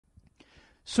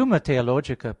Summa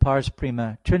Theologica, Pars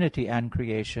Prima, Trinity and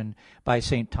Creation, by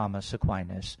St. Thomas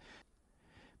Aquinas.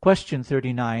 Question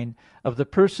 39, of the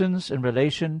persons in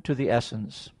relation to the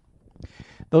essence.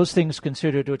 Those things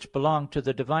considered which belong to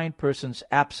the divine persons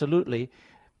absolutely,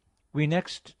 we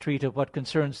next treat of what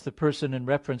concerns the person in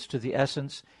reference to the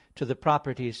essence, to the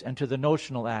properties, and to the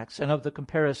notional acts, and of the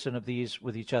comparison of these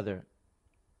with each other.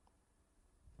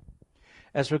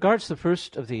 As regards the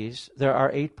first of these, there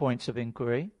are 8 points of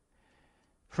inquiry.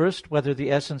 First, whether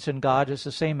the essence in God is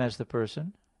the same as the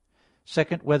person.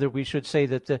 Second, whether we should say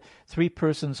that the three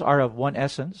persons are of one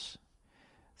essence.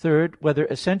 Third, whether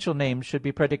essential names should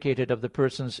be predicated of the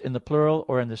persons in the plural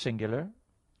or in the singular.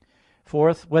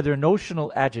 Fourth, whether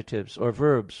notional adjectives or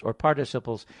verbs or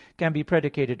participles can be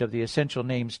predicated of the essential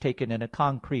names taken in a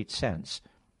concrete sense.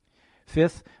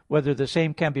 Fifth, whether the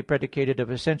same can be predicated of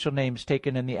essential names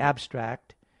taken in the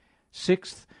abstract.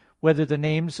 Sixth, whether the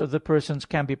names of the persons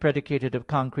can be predicated of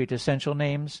concrete essential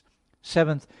names.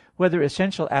 Seventh, whether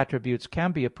essential attributes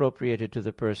can be appropriated to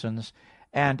the persons.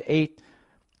 And eighth,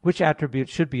 which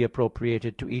attributes should be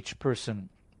appropriated to each person.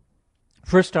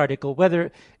 First article,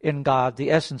 whether in God the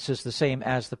essence is the same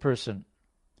as the person.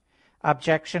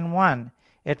 Objection 1.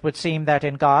 It would seem that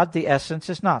in God the essence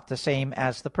is not the same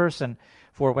as the person.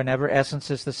 For whenever essence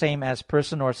is the same as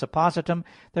person or suppositum,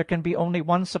 there can be only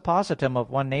one suppositum of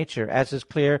one nature, as is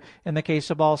clear in the case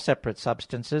of all separate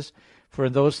substances. For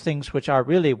in those things which are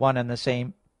really one and the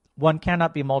same, one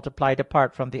cannot be multiplied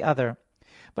apart from the other.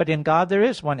 But in God there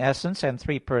is one essence and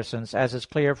three persons, as is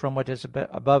clear from what is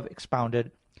above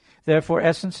expounded. Therefore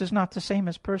essence is not the same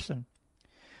as person.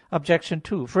 Objection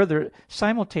 2. Further,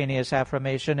 simultaneous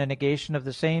affirmation and negation of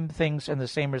the same things in the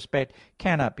same respect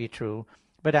cannot be true.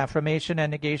 But affirmation and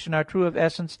negation are true of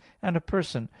essence and of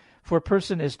person. For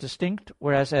person is distinct,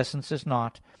 whereas essence is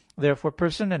not. Therefore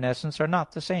person and essence are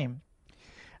not the same.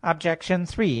 Objection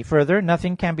 3. Further,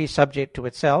 nothing can be subject to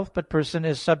itself, but person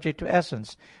is subject to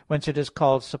essence, whence it is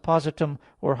called suppositum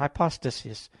or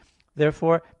hypostasis.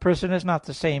 Therefore person is not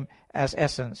the same as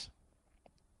essence.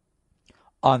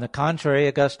 On the contrary,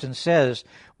 Augustine says,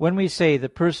 when we say the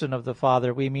person of the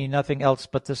Father, we mean nothing else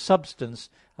but the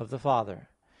substance of the Father.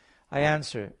 I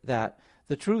answer that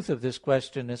the truth of this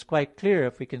question is quite clear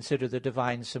if we consider the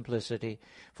divine simplicity.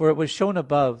 For it was shown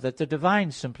above that the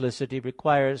divine simplicity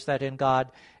requires that in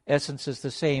God essence is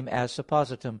the same as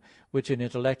suppositum, which in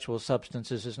intellectual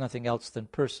substances is nothing else than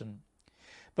person.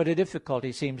 But a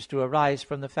difficulty seems to arise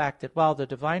from the fact that while the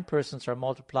divine persons are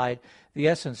multiplied, the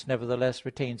essence nevertheless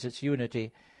retains its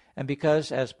unity. And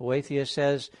because, as Boethius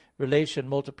says, relation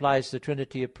multiplies the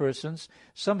trinity of persons,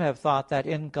 some have thought that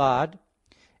in God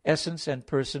essence and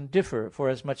person differ,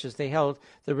 forasmuch as they held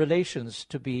the relations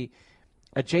to be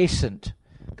adjacent,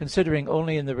 considering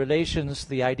only in the relations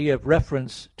the idea of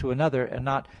reference to another, and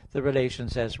not the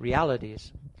relations as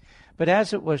realities. But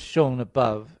as it was shown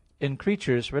above, in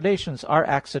creatures relations are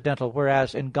accidental,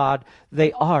 whereas in God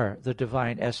they are the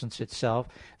divine essence itself.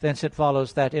 Thence it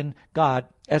follows that in God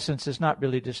essence is not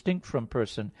really distinct from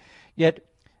person, yet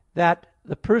that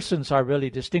the persons are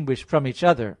really distinguished from each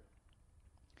other.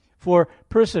 For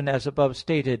person, as above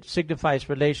stated, signifies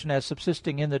relation as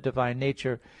subsisting in the divine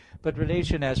nature, but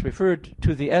relation as referred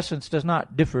to the essence does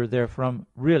not differ therefrom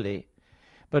really,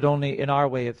 but only in our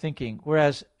way of thinking,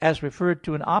 whereas as referred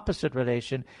to an opposite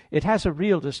relation, it has a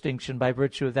real distinction by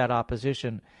virtue of that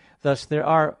opposition. Thus there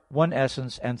are one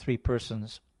essence and three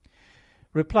persons.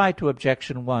 Reply to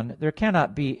Objection 1. There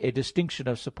cannot be a distinction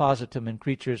of suppositum in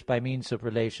creatures by means of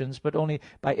relations, but only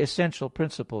by essential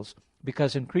principles,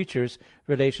 because in creatures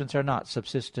relations are not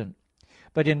subsistent.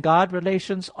 But in God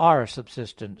relations are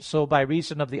subsistent. So by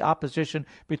reason of the opposition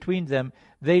between them,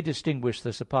 they distinguish the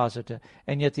supposita.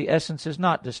 And yet the essence is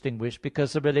not distinguished,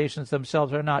 because the relations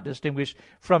themselves are not distinguished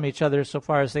from each other so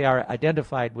far as they are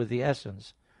identified with the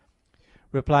essence.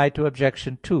 Reply to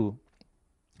Objection 2.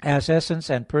 As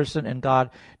essence and person in God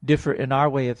differ in our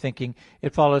way of thinking,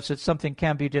 it follows that something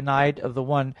can be denied of the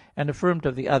one and affirmed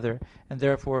of the other, and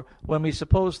therefore when we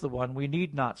suppose the one, we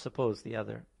need not suppose the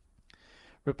other.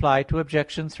 Reply to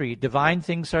Objection 3. Divine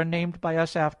things are named by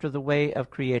us after the way of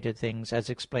created things, as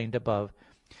explained above.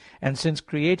 And since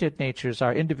created natures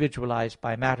are individualized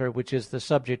by matter, which is the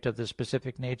subject of the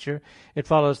specific nature, it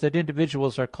follows that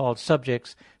individuals are called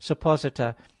subjects,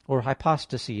 supposita, or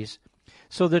hypostases.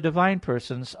 So the divine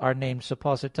persons are named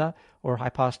supposita or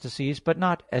hypostases, but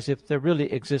not as if there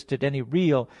really existed any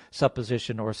real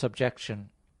supposition or subjection.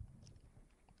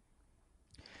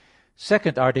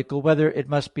 Second article, whether it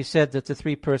must be said that the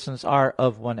three persons are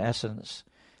of one essence.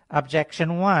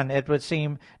 Objection 1. It would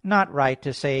seem not right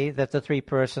to say that the three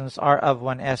persons are of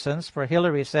one essence. For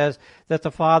Hilary says that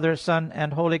the Father, Son,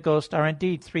 and Holy Ghost are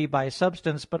indeed three by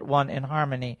substance, but one in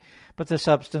harmony. But the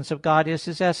substance of God is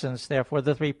his essence. Therefore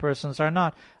the three persons are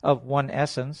not of one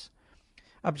essence.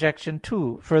 Objection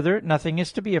 2. Further, nothing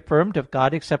is to be affirmed of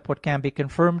God except what can be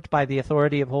confirmed by the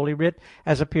authority of Holy Writ,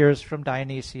 as appears from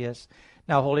Dionysius.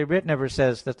 Now Holy Writ never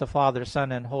says that the Father,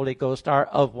 Son, and Holy Ghost are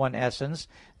of one essence.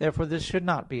 Therefore this should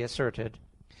not be asserted.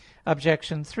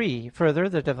 Objection 3. Further,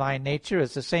 the divine nature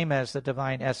is the same as the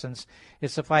divine essence.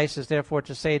 It suffices therefore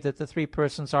to say that the three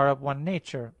persons are of one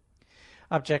nature.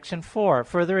 Objection 4.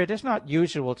 Further, it is not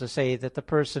usual to say that the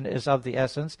person is of the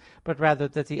essence, but rather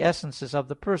that the essence is of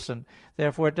the person.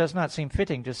 Therefore it does not seem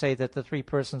fitting to say that the three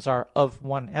persons are of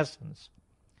one essence.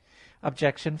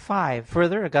 Objection 5.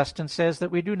 Further, Augustine says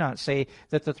that we do not say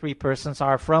that the three persons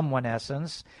are from one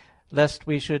essence, lest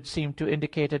we should seem to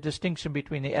indicate a distinction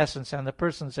between the essence and the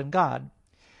persons in God.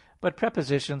 But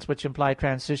prepositions which imply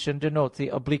transition denote the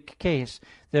oblique case.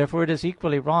 Therefore it is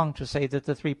equally wrong to say that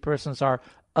the three persons are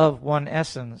of one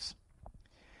essence.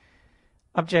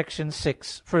 Objection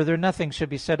 6. Further, nothing should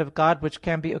be said of God which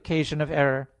can be occasion of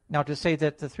error. Now to say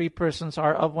that the three persons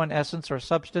are of one essence or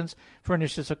substance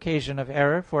furnishes occasion of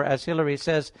error, for as Hilary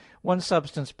says, one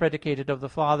substance predicated of the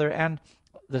Father and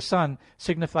the Son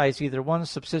signifies either one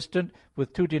subsistent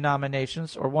with two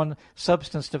denominations, or one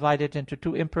substance divided into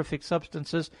two imperfect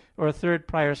substances, or a third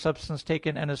prior substance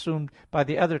taken and assumed by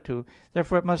the other two.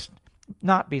 Therefore it must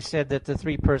not be said that the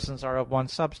three persons are of one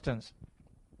substance.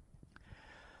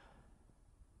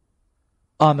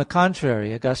 On the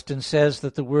contrary, Augustine says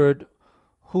that the word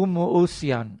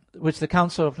homoousian, which the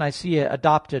Council of Nicaea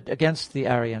adopted against the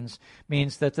Arians,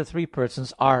 means that the three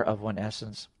persons are of one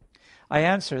essence. I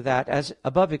answer that, as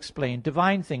above explained,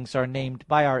 divine things are named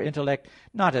by our intellect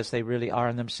not as they really are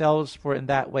in themselves, for in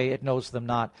that way it knows them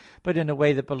not, but in a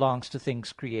way that belongs to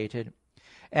things created.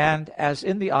 And as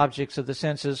in the objects of the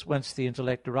senses whence the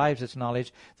intellect derives its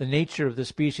knowledge, the nature of the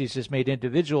species is made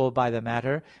individual by the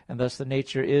matter, and thus the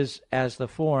nature is as the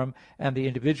form, and the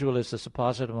individual is the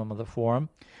suppositum of the form,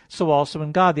 so also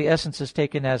in God the essence is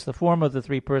taken as the form of the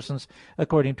three persons,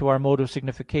 according to our mode of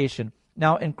signification.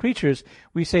 Now in creatures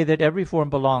we say that every form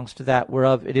belongs to that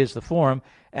whereof it is the form,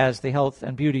 as the health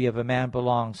and beauty of a man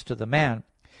belongs to the man.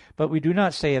 But we do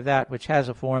not say of that which has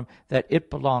a form that it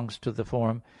belongs to the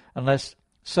form, unless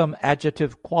some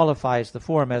adjective qualifies the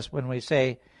form, as when we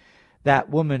say that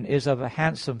woman is of a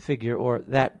handsome figure, or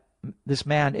that this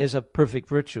man is of perfect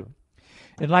virtue.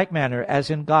 In like manner, as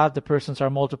in God the persons are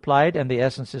multiplied and the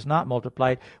essence is not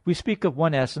multiplied, we speak of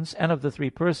one essence and of the three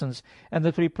persons, and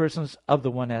the three persons of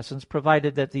the one essence,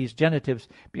 provided that these genitives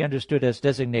be understood as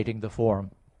designating the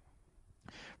form.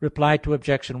 Reply to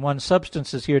Objection 1.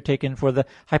 Substance is here taken for the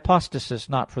hypostasis,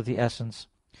 not for the essence.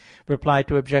 Reply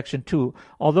to Objection 2.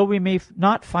 Although we may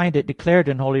not find it declared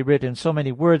in Holy Writ in so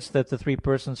many words that the three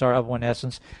persons are of one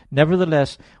essence,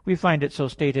 nevertheless we find it so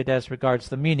stated as regards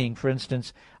the meaning. For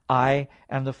instance, I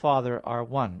and the Father are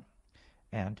one,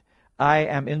 and I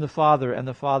am in the Father and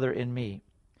the Father in me.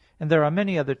 And there are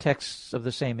many other texts of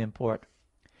the same import.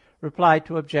 Reply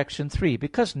to Objection 3.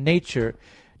 Because nature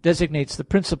designates the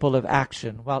principle of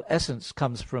action, while essence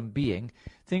comes from being,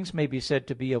 things may be said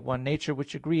to be of one nature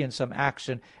which agree in some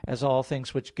action, as all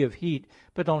things which give heat,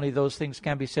 but only those things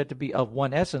can be said to be of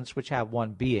one essence which have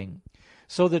one being.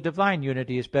 So the divine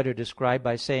unity is better described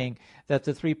by saying that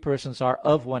the three persons are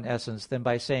of one essence than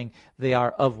by saying they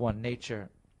are of one nature.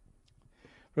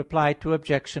 Reply to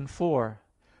Objection 4.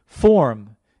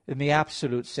 Form, in the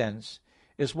absolute sense,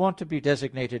 is wont to be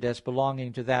designated as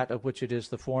belonging to that of which it is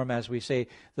the form, as we say,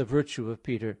 the virtue of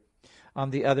Peter.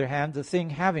 On the other hand, the thing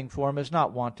having form is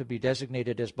not wont to be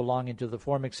designated as belonging to the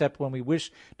form, except when we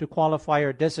wish to qualify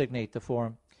or designate the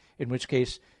form, in which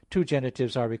case two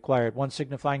genitives are required, one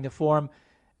signifying the form,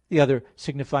 the other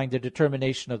signifying the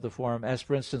determination of the form, as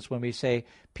for instance when we say,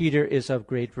 Peter is of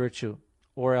great virtue.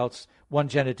 Or else one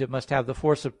genitive must have the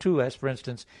force of two, as for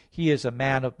instance, he is a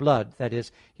man of blood, that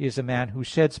is, he is a man who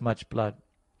sheds much blood.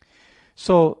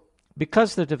 So,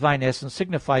 because the divine essence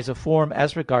signifies a form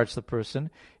as regards the person,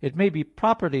 it may be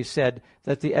properly said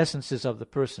that the essence is of the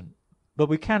person. But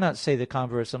we cannot say the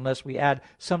converse unless we add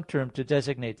some term to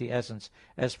designate the essence,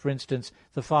 as for instance,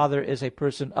 the Father is a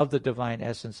person of the divine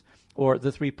essence, or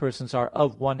the three persons are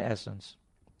of one essence.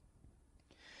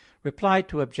 Reply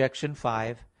to Objection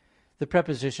 5. The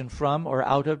preposition from or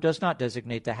out of does not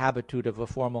designate the habitude of a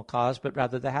formal cause, but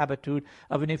rather the habitude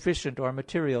of an efficient or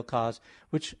material cause,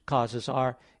 which causes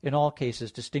are, in all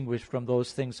cases, distinguished from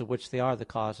those things of which they are the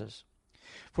causes.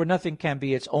 For nothing can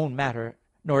be its own matter,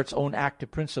 nor its own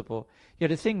active principle.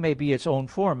 Yet a thing may be its own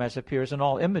form, as appears in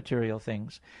all immaterial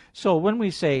things. So when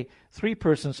we say three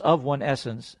persons of one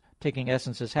essence, taking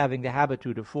essence as having the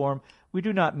habitude of form, we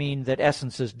do not mean that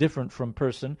essence is different from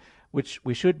person, which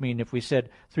we should mean if we said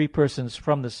three persons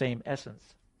from the same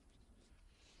essence.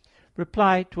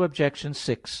 Reply to objection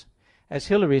 6. As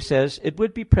Hilary says, it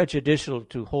would be prejudicial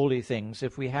to holy things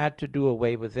if we had to do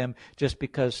away with them just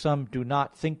because some do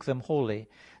not think them holy.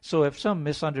 So if some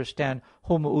misunderstand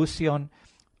homoousion,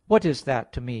 what is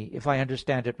that to me, if I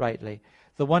understand it rightly?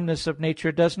 The oneness of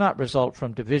nature does not result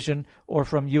from division, or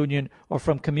from union, or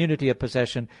from community of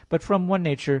possession, but from one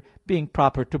nature being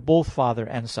proper to both Father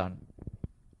and Son.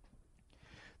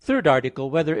 Third article,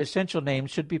 whether essential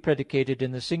names should be predicated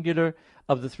in the singular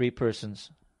of the three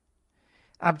persons.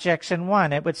 Objection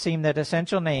 1. It would seem that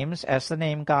essential names, as the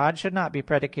name God, should not be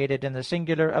predicated in the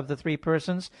singular of the three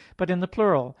persons, but in the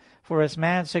plural. For as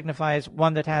man signifies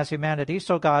one that has humanity,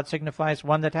 so God signifies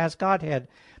one that has Godhead.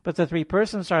 But the three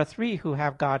persons are three who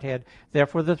have Godhead.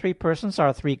 Therefore the three persons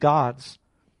are three gods.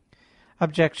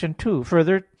 Objection 2.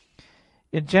 Further,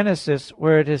 in Genesis,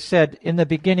 where it is said, "In the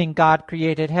beginning God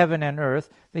created heaven and earth,"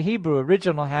 the Hebrew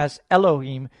original has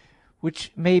Elohim,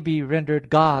 which may be rendered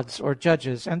gods or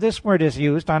judges. And this word is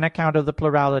used on account of the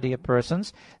plurality of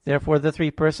persons. Therefore the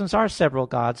three persons are several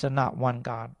gods and not one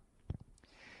God.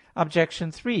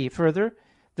 Objection 3. Further,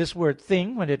 this word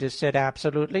thing, when it is said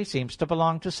absolutely, seems to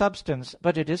belong to substance,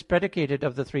 but it is predicated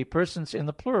of the three persons in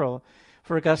the plural.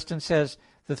 For Augustine says,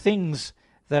 "The things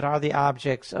that are the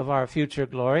objects of our future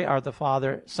glory are the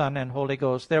Father, Son, and Holy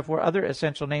Ghost." Therefore other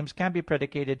essential names can be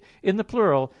predicated in the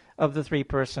plural of the three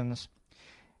persons.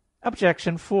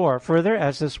 Objection 4. Further,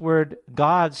 as this word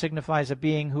God signifies a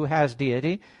being who has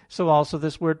deity, so also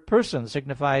this word person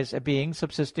signifies a being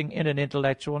subsisting in an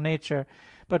intellectual nature.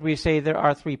 But we say there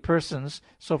are three persons,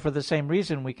 so for the same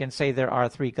reason we can say there are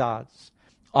three gods.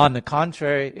 On the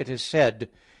contrary, it is said,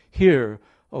 "Hear,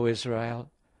 O Israel,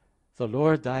 the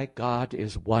Lord thy God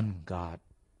is one God."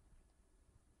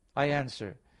 I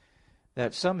answer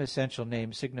that some essential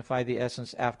names signify the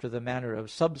essence after the manner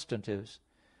of substantives,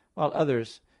 while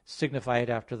others signify it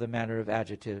after the manner of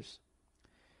adjectives.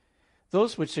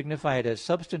 Those which signify it as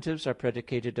substantives are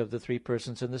predicated of the three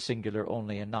persons in the singular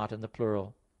only, and not in the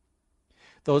plural.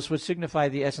 Those which signify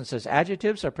the essence as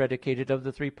adjectives are predicated of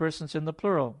the three persons in the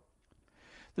plural.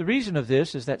 The reason of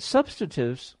this is that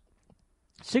substantives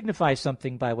signify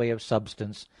something by way of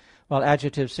substance, while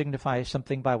adjectives signify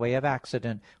something by way of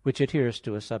accident, which adheres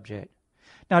to a subject.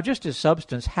 Now just as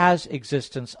substance has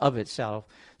existence of itself,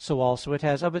 so also it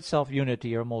has of itself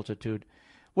unity or multitude.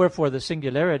 Wherefore the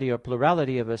singularity or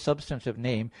plurality of a substantive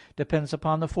name depends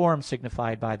upon the form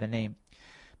signified by the name.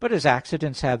 But as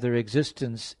accidents have their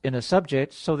existence in a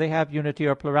subject, so they have unity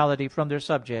or plurality from their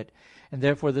subject. And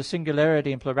therefore the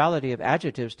singularity and plurality of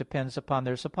adjectives depends upon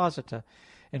their supposita.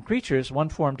 In creatures, one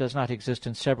form does not exist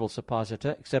in several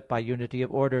supposita, except by unity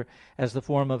of order, as the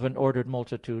form of an ordered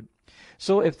multitude.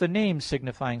 So if the names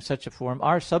signifying such a form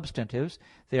are substantives,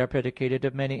 they are predicated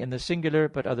of many in the singular,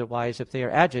 but otherwise if they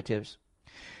are adjectives.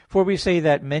 For we say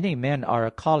that many men are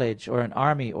a college, or an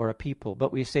army, or a people,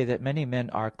 but we say that many men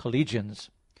are collegians.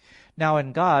 Now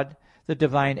in God, the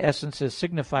divine essence is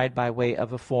signified by way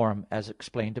of a form, as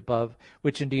explained above,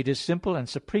 which indeed is simple and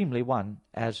supremely one,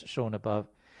 as shown above.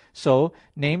 So,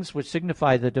 names which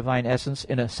signify the divine essence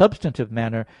in a substantive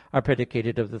manner are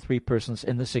predicated of the three persons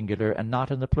in the singular, and not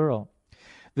in the plural.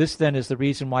 This then is the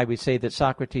reason why we say that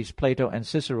Socrates, Plato, and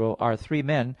Cicero are three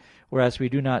men, whereas we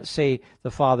do not say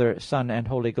the Father, Son, and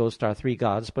Holy Ghost are three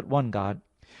gods, but one God.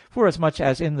 Forasmuch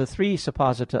as in the three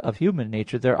supposita of human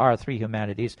nature there are three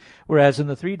humanities, whereas in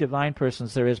the three divine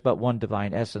persons there is but one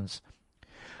divine essence.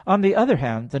 On the other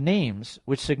hand, the names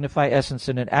which signify essence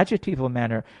in an adjectival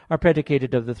manner are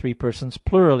predicated of the three persons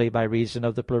plurally by reason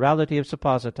of the plurality of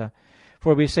supposita.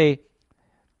 For we say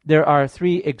there are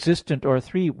three existent or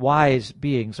three wise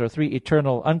beings, or three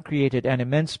eternal, uncreated, and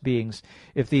immense beings,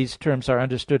 if these terms are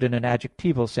understood in an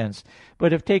adjectival sense.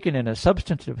 But if taken in a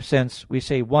substantive sense, we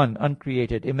say one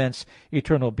uncreated, immense,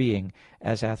 eternal being,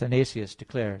 as Athanasius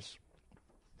declares.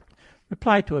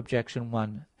 Reply to objection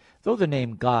 1. Though the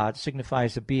name God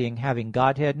signifies a being having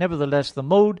Godhead, nevertheless the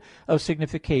mode of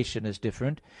signification is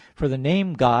different. For the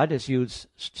name God is used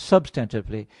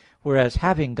substantively, whereas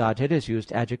having Godhead is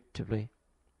used adjectively.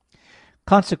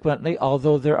 Consequently,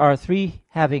 although there are three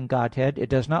having Godhead, it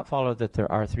does not follow that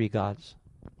there are three gods.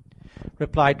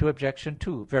 Reply to Objection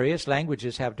 2. Various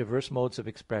languages have diverse modes of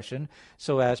expression,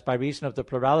 so as, by reason of the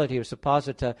plurality of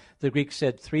supposita, the Greek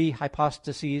said 3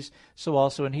 hypostases, so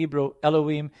also in Hebrew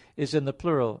Elohim is in the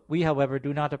plural. We, however,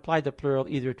 do not apply the plural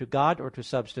either to God or to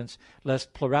substance,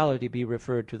 lest plurality be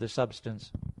referred to the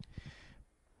substance.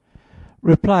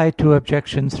 Reply to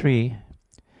Objection 3.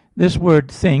 This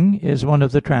word thing is one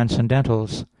of the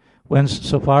transcendentals. Whence,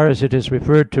 so far as it is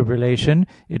referred to relation,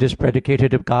 it is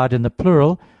predicated of God in the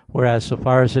plural, whereas so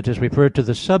far as it is referred to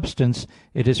the substance,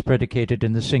 it is predicated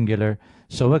in the singular.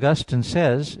 So Augustine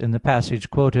says, in the passage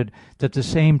quoted, that the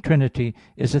same Trinity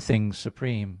is a thing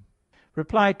supreme.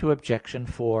 Reply to Objection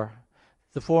 4.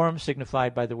 The form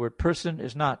signified by the word person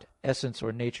is not essence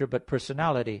or nature, but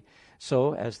personality.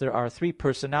 So, as there are 3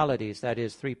 personalities, that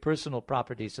is, 3 personal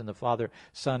properties in the Father,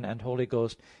 Son, and Holy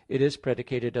Ghost, it is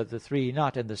predicated of the 3,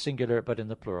 not in the singular, but in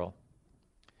the plural.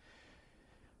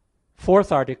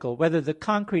 Fourth article, whether the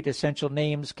concrete essential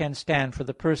names can stand for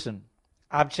the person.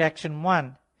 Objection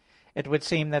 1. It would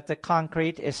seem that the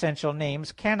concrete essential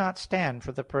names cannot stand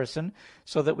for the person,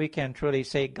 so that we can truly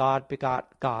say God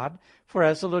begot God. For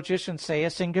as the logicians say, a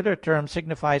singular term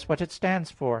signifies what it stands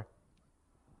for.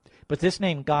 But this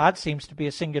name God seems to be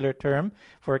a singular term,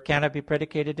 for it cannot be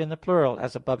predicated in the plural,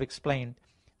 as above explained.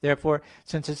 Therefore,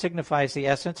 since it signifies the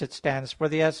essence, it stands for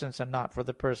the essence and not for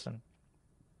the person.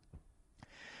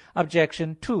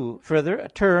 Objection 2. Further, a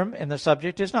term in the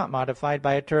subject is not modified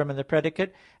by a term in the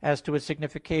predicate as to its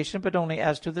signification, but only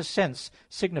as to the sense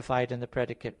signified in the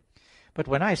predicate. But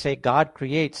when I say God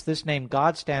creates, this name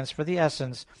God stands for the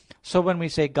essence. So when we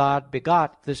say God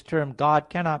begot, this term God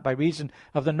cannot, by reason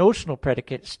of the notional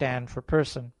predicate, stand for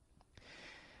person.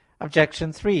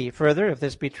 Objection 3. Further, if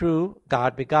this be true,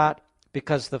 God begot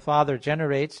because the Father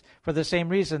generates, for the same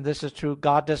reason this is true,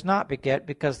 God does not beget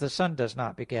because the Son does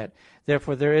not beget.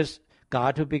 Therefore there is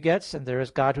God who begets, and there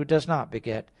is God who does not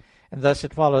beget. And thus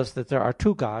it follows that there are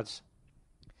 2 gods.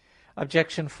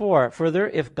 Objection 4. Further,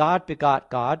 if God begot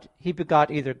God, he begot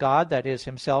either God, that is,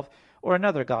 himself, or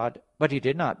another God. But he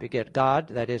did not beget God,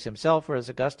 that is, himself, for as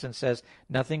Augustine says,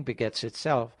 nothing begets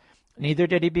itself. Neither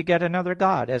did he beget another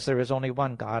God, as there is only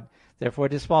one God. Therefore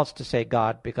it is false to say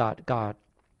God begot God.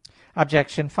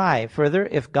 Objection 5. Further,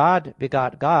 if God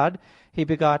begot God, he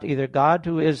begot either God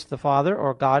who is the Father,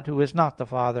 or God who is not the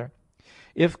Father.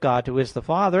 If God who is the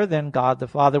Father, then God the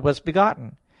Father was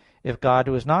begotten. If God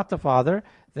who is not the Father,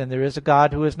 then there is a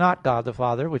God who is not God the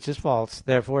Father, which is false.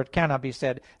 Therefore it cannot be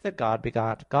said that God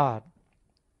begot God.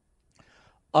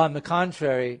 On the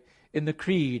contrary, in the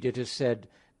Creed it is said,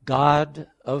 God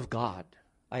of God.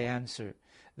 I answer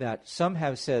that some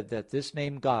have said that this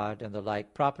name God and the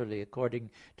like, properly according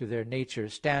to their nature,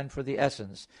 stand for the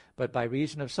essence, but by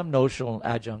reason of some notional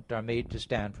adjunct are made to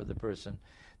stand for the person.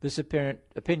 This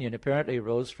opinion apparently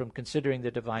arose from considering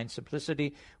the divine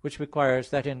simplicity, which requires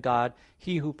that in God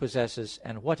he who possesses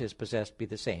and what is possessed be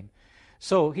the same.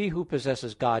 So he who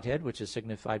possesses Godhead, which is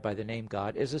signified by the name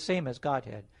God, is the same as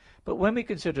Godhead. But when we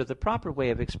consider the proper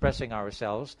way of expressing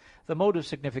ourselves, the mode of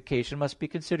signification must be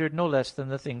considered no less than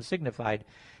the thing signified.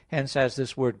 Hence, as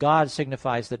this word God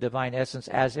signifies the divine essence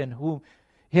as in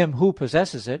him who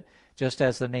possesses it, just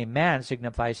as the name man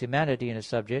signifies humanity in a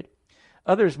subject,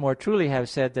 others more truly have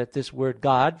said that this word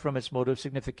God, from its mode of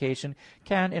signification,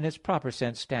 can in its proper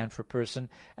sense stand for person,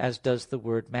 as does the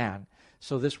word man.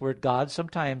 So this word God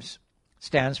sometimes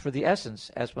stands for the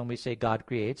essence, as when we say God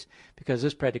creates, because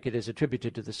this predicate is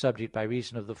attributed to the subject by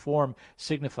reason of the form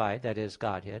signified, that is,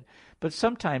 Godhead. But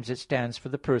sometimes it stands for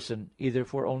the person, either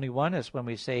for only one, as when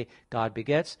we say God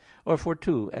begets, or for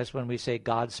 2, as when we say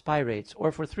God spirates,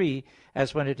 or for 3,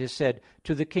 as when it is said,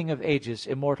 to the King of ages,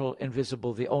 immortal,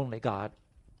 invisible, the only God.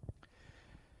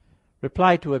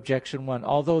 Reply to Objection 1.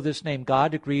 Although this name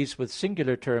God agrees with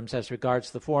singular terms as regards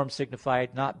the form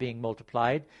signified not being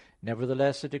multiplied,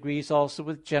 nevertheless it agrees also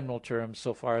with general terms,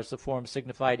 so far as the form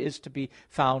signified is to be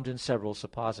found in several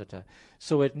supposita.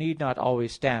 So it need not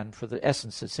always stand for the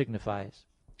essence it signifies.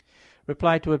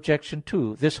 Reply to Objection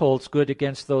 2. This holds good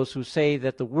against those who say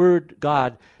that the word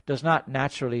God does not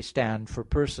naturally stand for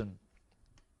person.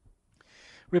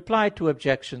 Reply to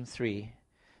Objection 3.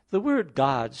 The word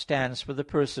God stands for the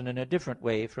person in a different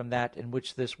way from that in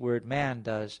which this word man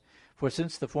does. For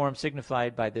since the form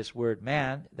signified by this word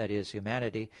man, that is,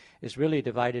 humanity, is really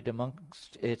divided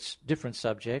amongst its different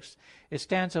subjects, it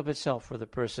stands of itself for the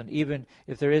person, even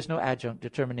if there is no adjunct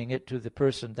determining it to the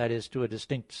person, that is, to a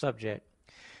distinct subject.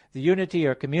 The unity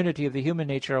or community of the human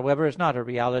nature, however, is not a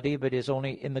reality, but is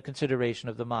only in the consideration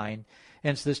of the mind.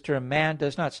 Hence this term man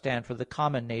does not stand for the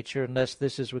common nature, unless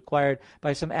this is required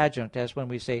by some adjunct, as when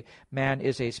we say man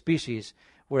is a species,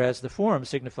 whereas the form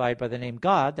signified by the name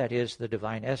God, that is, the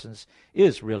divine essence,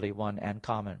 is really one and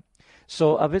common.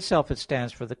 So of itself it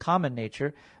stands for the common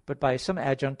nature, but by some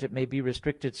adjunct it may be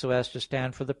restricted so as to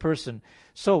stand for the person.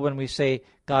 So when we say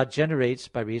God generates,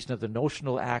 by reason of the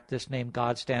notional act, this name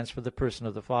God stands for the person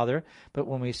of the Father. But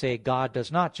when we say God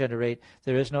does not generate,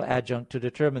 there is no adjunct to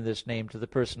determine this name to the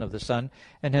person of the Son,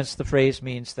 and hence the phrase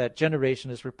means that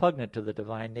generation is repugnant to the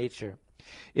divine nature.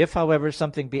 If, however,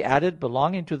 something be added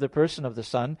belonging to the person of the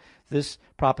Son, this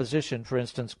proposition, for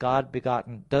instance, God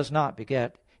begotten does not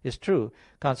beget, is true.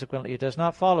 Consequently, it does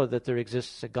not follow that there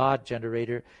exists a God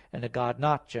generator and a God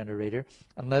not generator,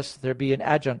 unless there be an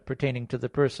adjunct pertaining to the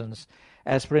persons.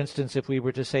 As, for instance, if we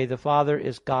were to say the Father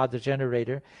is God the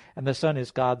generator, and the Son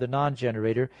is God the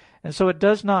non-generator, and so it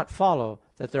does not follow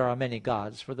that there are many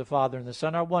gods, for the Father and the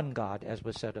Son are one God, as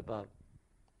was said above.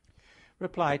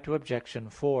 Reply to objection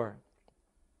 4.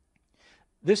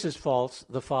 This is false,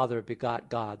 the Father begot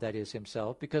God, that is,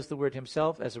 himself, because the word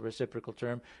himself, as a reciprocal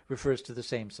term, refers to the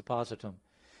same suppositum.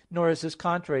 Nor is this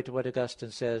contrary to what Augustine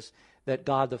says, that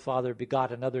God the Father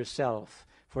begot another self,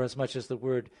 forasmuch as the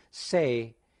word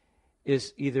se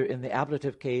is either in the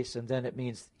ablative case, and then it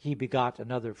means he begot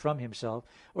another from himself,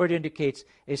 or it indicates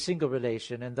a single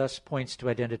relation, and thus points to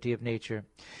identity of nature.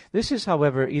 This is,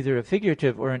 however, either a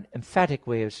figurative or an emphatic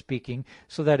way of speaking,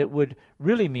 so that it would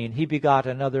really mean he begot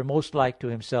another most like to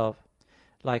himself.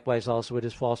 Likewise also it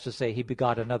is false to say he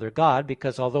begot another God,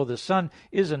 because although the Son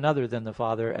is another than the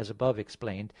Father, as above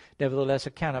explained, nevertheless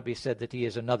it cannot be said that he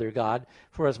is another God,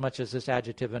 forasmuch as this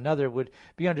adjective another would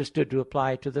be understood to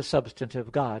apply to the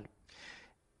substantive God.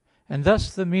 And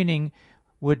thus the meaning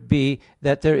would be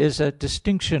that there is a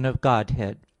distinction of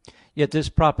Godhead. Yet this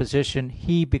proposition,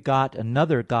 he begot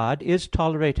another God, is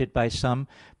tolerated by some,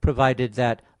 provided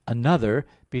that another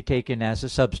be taken as a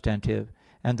substantive,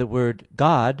 and the word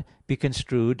God be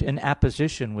construed in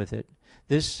apposition with it.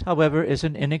 This, however, is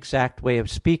an inexact way of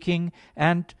speaking,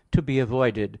 and to be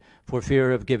avoided, for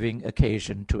fear of giving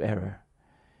occasion to error.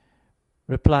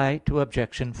 Reply to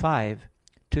objection 5.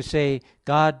 To say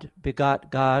God begot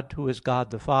God, who is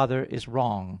God the Father, is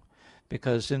wrong,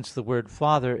 because since the word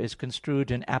Father is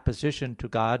construed in apposition to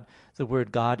God, the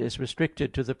word God is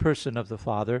restricted to the person of the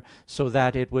Father, so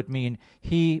that it would mean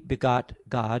he begot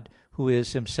God, who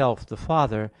is himself the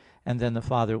Father, and then the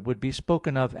Father would be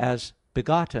spoken of as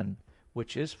begotten,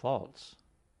 which is false.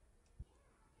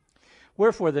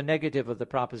 Wherefore the negative of the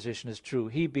proposition is true: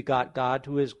 he begot God,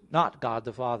 who is not God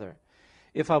the Father.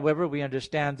 If, however, we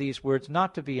understand these words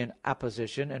not to be in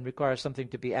apposition and require something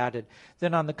to be added,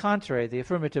 then on the contrary, the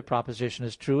affirmative proposition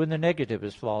is true and the negative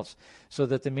is false, so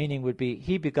that the meaning would be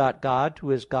he begot God,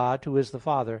 who is the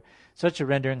Father. Such a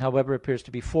rendering, however, appears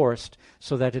to be forced,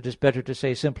 so that it is better to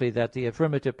say simply that the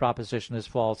affirmative proposition is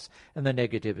false and the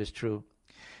negative is true.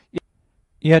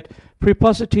 Yet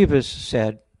Prepositivus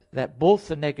said that both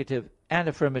the negative and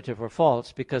affirmative are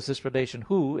false, because this relation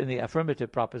who in the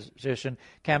affirmative proposition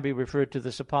can be referred to the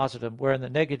suppositum, where in the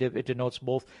negative it denotes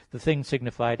both the thing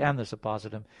signified and the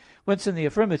suppositum. Whence in the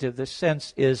affirmative the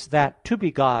sense is that to be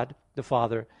God the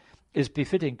Father is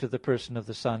befitting to the person of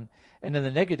the Son, and in the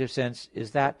negative sense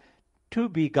is that to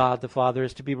be God the Father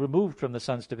is to be removed from the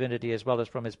Son's divinity as well as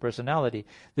from his personality.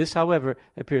 This, however,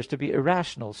 appears to be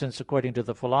irrational, since according to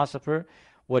the philosopher,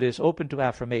 what is open to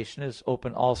affirmation is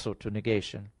open also to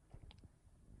negation.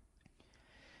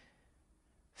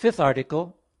 Fifth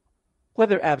article,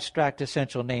 whether abstract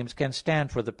essential names can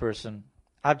stand for the person.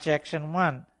 Objection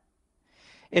 1.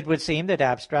 It would seem that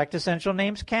abstract essential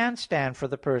names can stand for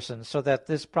the person, so that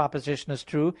this proposition is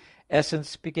true: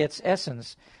 essence begets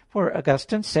essence. For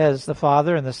Augustine says the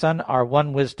Father and the Son are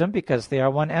one wisdom, because they are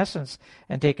one essence,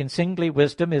 and taken singly,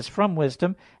 wisdom is from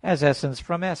wisdom, as essence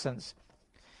from essence.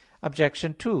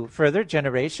 Objection 2. Further,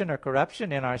 generation or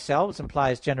corruption in ourselves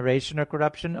implies generation or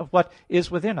corruption of what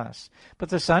is within us. But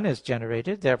the Son is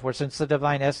generated. Therefore, since the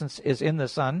divine essence is in the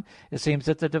Son, it seems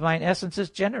that the divine essence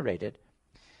is generated.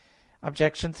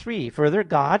 Objection 3. Further,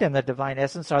 God and the divine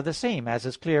essence are the same, as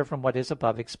is clear from what is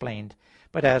above explained.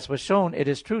 But as was shown, it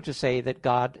is true to say that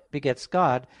God begets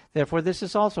God. Therefore, this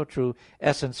is also true: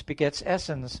 essence begets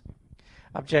essence.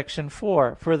 Objection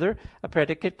 4. Further, a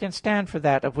predicate can stand for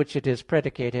that of which it is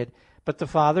predicated. But the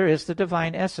Father is the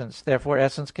divine essence. Therefore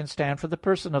essence can stand for the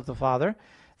person of the Father.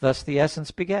 Thus the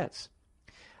essence begets.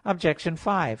 Objection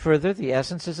 5. Further, the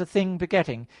essence is a thing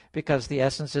begetting, because the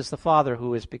essence is the Father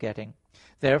who is begetting.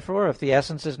 Therefore, if the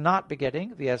essence is not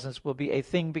begetting, the essence will be a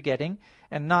thing begetting,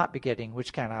 and not begetting,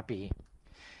 which cannot be.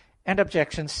 And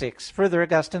objection 6. Further,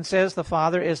 Augustine says the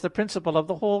Father is the principle of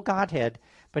the whole Godhead,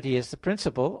 but he is the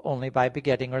principle only by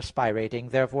begetting or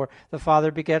spirating. Therefore the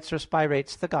Father begets or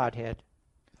spirates the Godhead.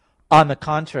 On the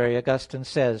contrary, Augustine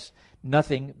says,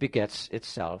 nothing begets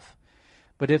itself.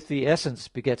 But if the essence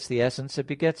begets the essence, it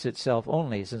begets itself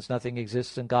only, since nothing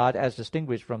exists in God as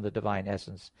distinguished from the divine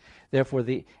essence. Therefore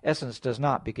the essence does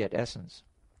not beget essence.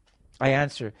 I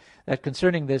answer that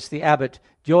concerning this the abbot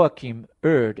Joachim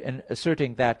erred in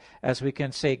asserting that, as we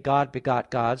can say God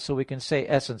begot God, so we can say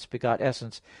essence begot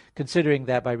essence, considering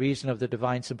that by reason of the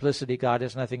divine simplicity God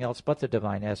is nothing else but the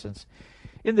divine essence.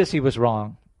 In this he was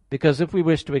wrong, because if we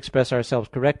wish to express ourselves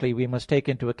correctly, we must take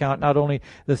into account not only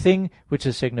the thing which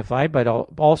is signified, but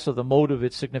also the mode of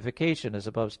its signification, as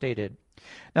above stated.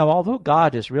 Now, although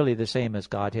God is really the same as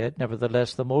Godhead,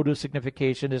 nevertheless the mode of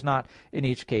signification is not in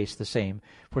each case the same.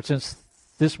 For since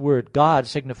this word God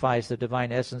signifies the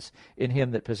divine essence in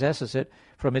him that possesses it,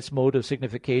 from its mode of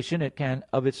signification it can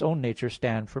of its own nature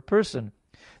stand for person.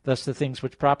 Thus the things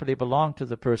which properly belong to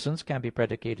the persons can be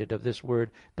predicated of this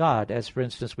word God, as for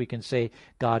instance we can say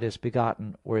God is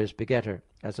begotten or is begetter,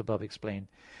 as above explained.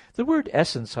 The word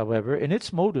essence, however, in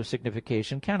its mode of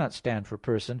signification cannot stand for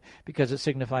person, because it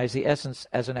signifies the essence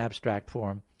as an abstract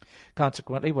form.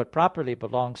 Consequently, what properly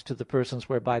belongs to the persons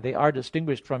whereby they are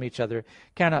distinguished from each other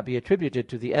cannot be attributed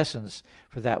to the essence,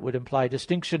 for that would imply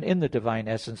distinction in the divine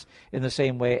essence, in the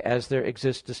same way as there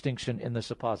exists distinction in the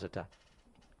supposita.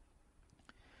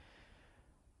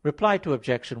 Reply to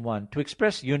Obj. 1. To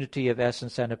express unity of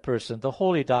essence and of person, the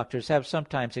holy doctors have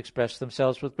sometimes expressed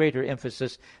themselves with greater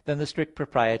emphasis than the strict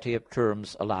propriety of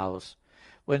terms allows.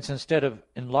 Whence, instead of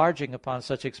enlarging upon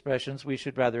such expressions, we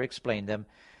should rather explain them.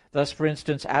 Thus, for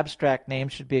instance, abstract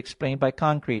names should be explained by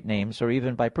concrete names, or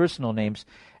even by personal names,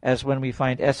 as when we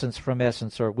find essence from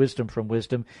essence, or wisdom from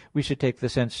wisdom, we should take the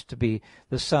sense to be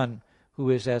the Son,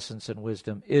 who is essence and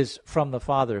wisdom, is from the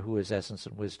Father, who is essence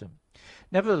and wisdom.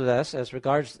 Nevertheless, as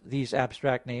regards these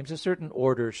abstract names, a certain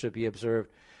order should be observed,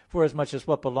 forasmuch as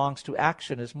what belongs to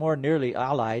action is more nearly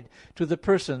allied to the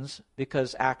persons,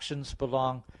 because actions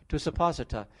belong to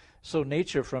supposita. So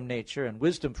nature from nature and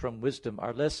wisdom from wisdom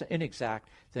are less inexact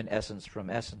than essence from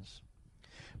essence.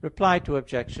 Reply to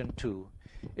Obj. 2.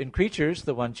 In creatures,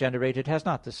 the one generated has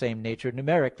not the same nature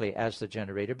numerically as the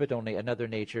generator, but only another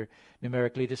nature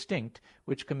numerically distinct,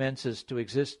 which commences to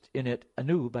exist in it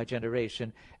anew by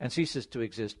generation, and ceases to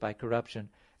exist by corruption.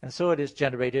 And so it is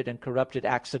generated and corrupted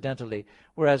accidentally.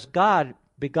 Whereas God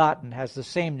begotten has the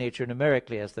same nature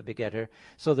numerically as the begetter,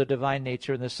 so the divine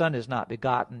nature in the Son is not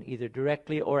begotten either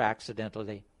directly or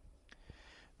accidentally.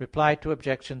 Reply to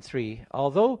Obj. 3.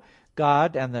 Although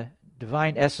God and the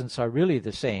divine essence are really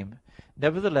the same,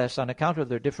 nevertheless, on account of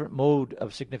their different mode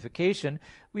of signification,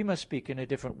 we must speak in a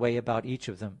different way about each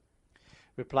of them.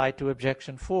 Reply to Obj.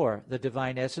 4. The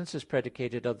divine essence is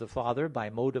predicated of the Father by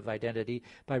mode of identity,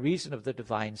 by reason of the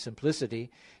divine simplicity.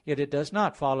 Yet it does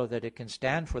not follow that it can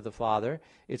stand for the Father,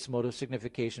 its mode of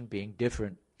signification being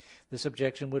different. This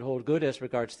objection would hold good as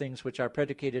regards things which are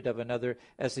predicated of another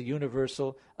as the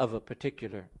universal of a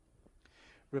particular.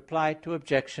 Reply to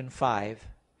Obj. 5.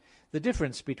 The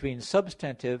difference between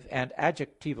substantive and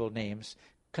adjectival names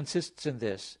consists in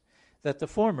this, that the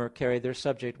former carry their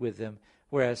subject with them,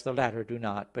 whereas the latter do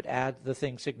not, but add the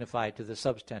thing signified to the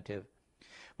substantive.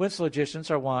 Whence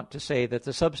logicians are wont to say that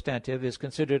the substantive is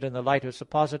considered in the light of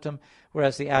suppositum,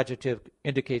 whereas the adjective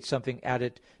indicates something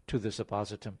added to the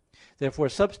suppositum. Therefore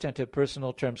substantive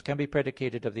personal terms can be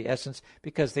predicated of the essence,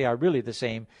 because they are really the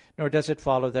same, nor does it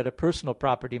follow that a personal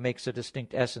property makes a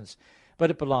distinct essence, but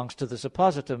it belongs to the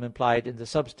suppositum implied in the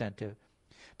substantive.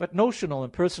 But notional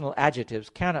and personal adjectives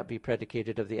cannot be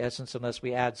predicated of the essence unless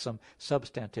we add some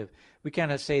substantive. We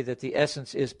cannot say that the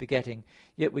essence is begetting,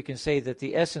 yet we can say that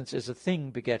the essence is a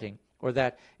thing begetting, or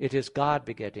that it is God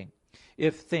begetting,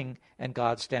 if thing and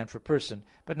God stand for person,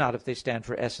 but not if they stand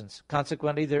for essence.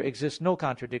 Consequently, there exists no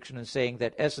contradiction in saying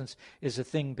that essence is a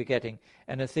thing begetting,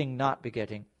 and a thing not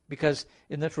begetting, because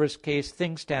in the first case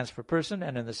thing stands for person,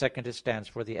 and in the second it stands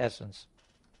for the essence.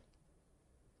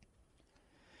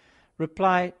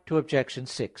 Reply to Obj.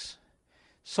 6.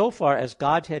 So far as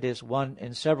Godhead is one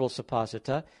in several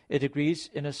supposita, it agrees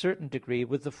in a certain degree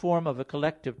with the form of a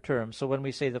collective term. So when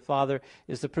we say the Father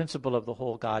is the principle of the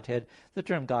whole Godhead, the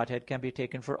term Godhead can be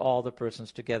taken for all the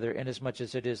persons together, inasmuch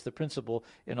as it is the principle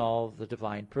in all the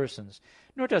divine persons.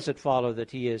 Nor does it follow that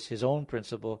he is his own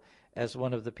principle, as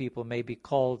one of the people may be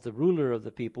called the ruler of the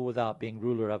people without being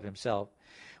ruler of himself.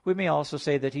 We may also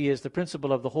say that he is the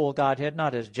principle of the whole Godhead,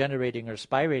 not as generating or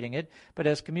spirating it, but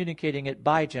as communicating it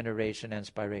by generation and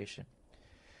spiration.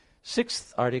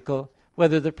 Sixth article,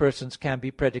 whether the persons can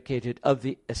be predicated of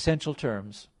the essential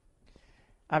terms.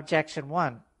 Objection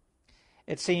 1.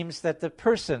 It seems that the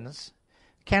persons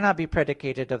cannot be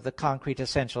predicated of the concrete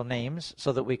essential names,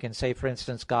 so that we can say, for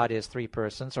instance, God is three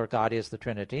persons, or God is the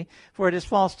Trinity. For it is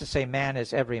false to say man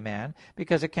is every man,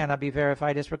 because it cannot be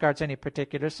verified as regards any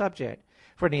particular subject.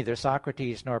 For neither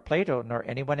Socrates nor Plato nor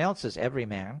anyone else is every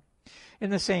man. In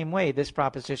the same way, this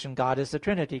proposition, God is the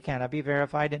Trinity, cannot be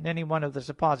verified in any one of the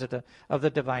supposita of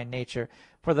the divine nature.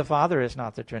 For the Father is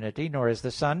not the Trinity, nor is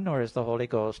the Son, nor is the Holy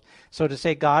Ghost. So to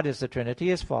say God is the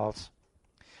Trinity is false.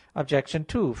 Objection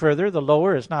 2. Further, the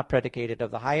lower is not predicated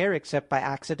of the higher, except by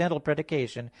accidental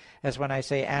predication, as when I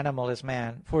say animal is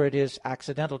man, for it is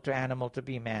accidental to animal to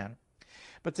be man.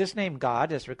 But this name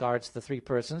God, as regards the three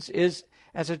persons, is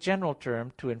as a general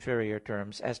term to inferior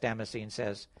terms, as Damascene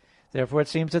says. Therefore it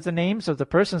seems that the names of the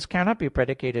persons cannot be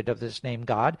predicated of this name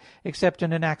God, except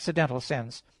in an accidental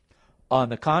sense. On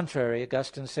the contrary,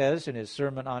 Augustine says in his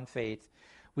Sermon on Faith,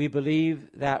 we believe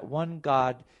that one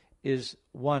God is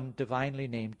one divinely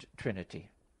named Trinity.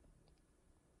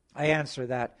 I answer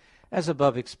that, as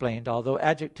above explained, although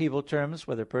adjectival terms,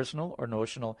 whether personal or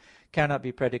notional, cannot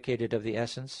be predicated of the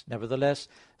essence, nevertheless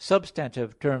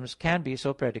substantive terms can be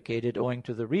so predicated owing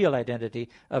to the real identity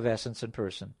of essence and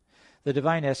person. The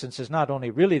divine essence is not only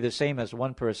really the same as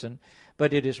one person,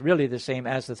 but it is really the same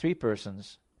as the three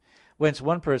persons. Whence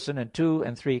one person and two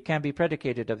and three can be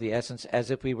predicated of the essence, as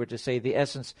if we were to say the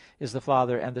essence is the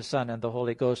Father and the Son and the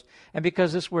Holy Ghost. And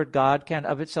because this word God can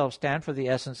of itself stand for the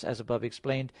essence, as above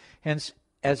explained, hence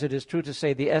as it is true to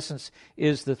say the essence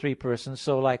is the three persons,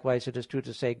 so likewise it is true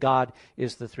to say God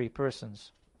is the three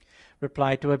persons.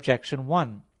 Reply to Objection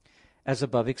 1. As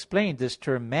above explained, this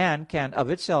term man can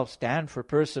of itself stand for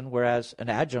person, whereas an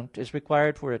adjunct is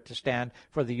required for it to stand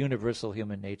for the universal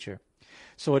human nature.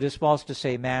 So it is false to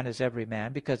say man is every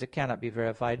man, because it cannot be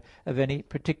verified of any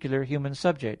particular human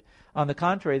subject. On the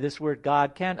contrary, this word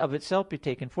God can of itself be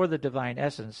taken for the divine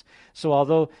essence. So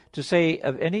although to say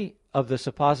of any of the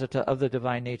supposita of the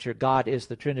divine nature, God is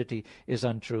the Trinity, is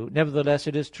untrue, nevertheless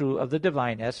it is true of the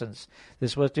divine essence.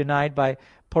 This was denied by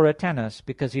Puritanos,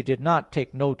 because he did not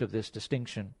take note of this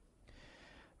distinction.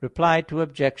 Reply to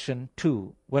Objection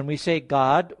 2. When we say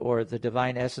God, or the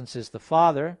divine essence, is the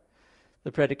Father,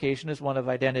 the predication is one of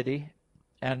identity,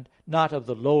 and not of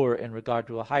the lower in regard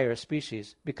to a higher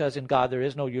species, because in God there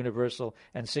is no universal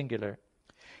and singular.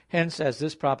 Hence, as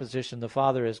this proposition, the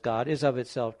Father is God, is of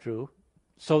itself true,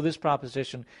 so this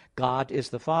proposition, God is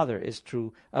the Father, is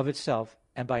true of itself,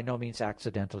 and by no means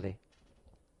accidentally.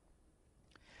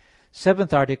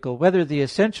 Seventh article, whether the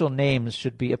essential names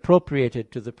should be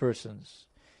appropriated to the persons.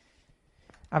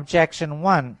 Objection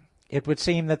 1. It would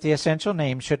seem that the essential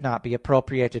names should not be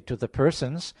appropriated to the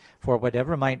persons, for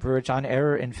whatever might verge on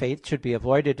error in faith should be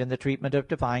avoided in the treatment of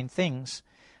divine things.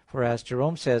 For as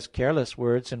Jerome says, careless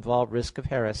words involve risk of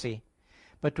heresy.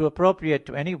 But to appropriate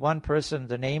to any one person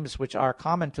the names which are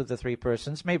common to the three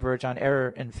persons may verge on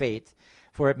error in faith.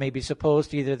 For it may be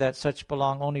supposed either that such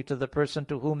belong only to the person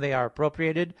to whom they are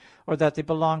appropriated, or that they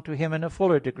belong to him in a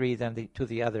fuller degree than to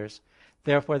the others.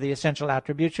 Therefore the essential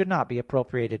attributes should not be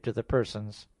appropriated to the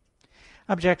persons.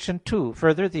 Objection 2.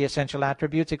 Further, the essential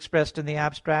attributes expressed in the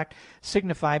abstract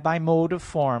signify by mode of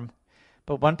form.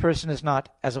 But one person is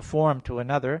not as a form to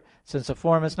another, since a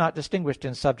form is not distinguished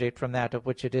in subject from that of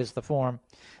which it is the form.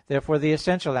 Therefore the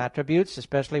essential attributes,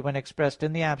 especially when expressed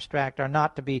in the abstract, are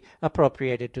not to be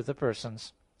appropriated to the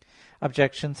persons.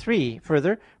 Objection 3.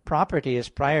 Further, property is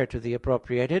prior to the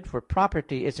appropriated, for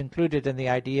property is included in the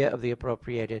idea of the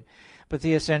appropriated. But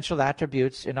the essential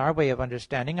attributes, in our way of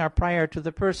understanding, are prior to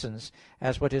the persons,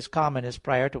 as what is common is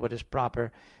prior to what is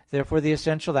proper. Therefore the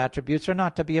essential attributes are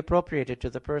not to be appropriated to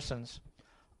the persons.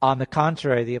 On the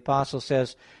contrary, the Apostle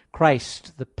says,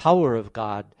 Christ, the power of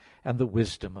God and the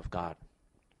wisdom of God.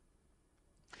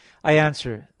 I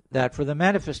answer that for the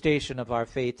manifestation of our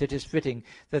faith it is fitting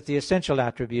that the essential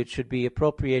attributes should be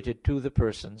appropriated to the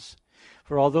persons.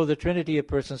 For although the Trinity of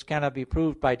persons cannot be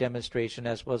proved by demonstration,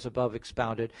 as was above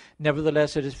expounded,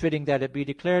 nevertheless it is fitting that it be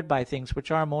declared by things which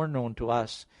are more known to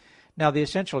us. Now the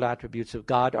essential attributes of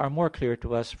God are more clear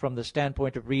to us from the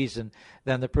standpoint of reason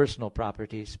than the personal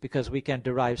properties, because we can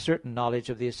derive certain knowledge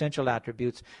of the essential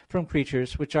attributes from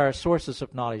creatures which are sources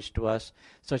of knowledge to us,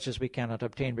 such as we cannot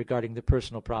obtain regarding the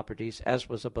personal properties, as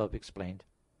was above explained.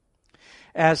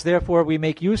 As therefore we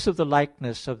make use of the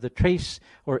likeness of the trace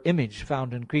or image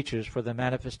found in creatures for the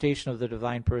manifestation of the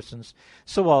divine persons,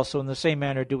 so also in the same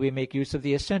manner do we make use of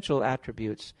the essential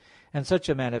attributes. And such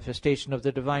a manifestation of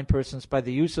the divine persons by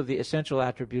the use of the essential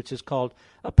attributes is called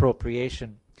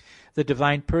appropriation. The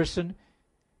divine person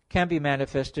can be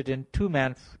manifested in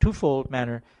twofold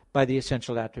manner by the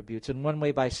essential attributes. In one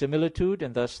way by similitude,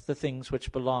 and thus the things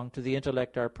which belong to the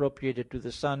intellect are appropriated to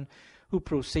the Son, who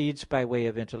proceeds by way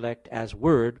of intellect as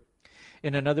Word;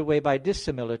 in another way by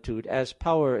dissimilitude, as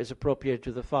power is appropriated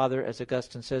to the Father, as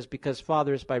Augustine says, because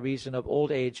fathers by reason of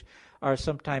old age are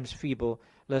sometimes feeble,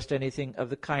 lest anything of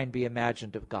the kind be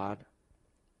imagined of God.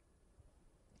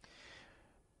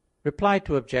 Reply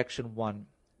to Obj. 1.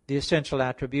 The essential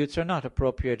attributes are not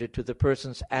appropriated to the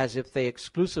persons as if they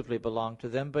exclusively belong to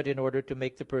them, but in order to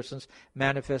make the persons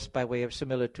manifest by way of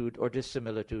similitude or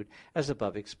dissimilitude, as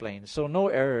above explained. So no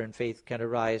error in faith can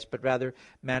arise, but rather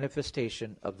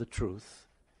manifestation of the truth.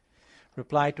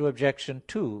 Reply to Obj.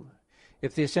 2.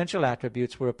 If the essential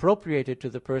attributes were appropriated to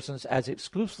the persons as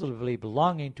exclusively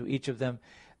belonging to each of them,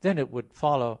 then it would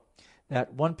follow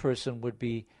that one person would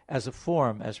be as a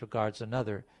form as regards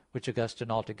another, which Augustine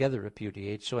altogether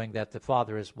repudiates, showing that the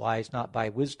Father is wise not by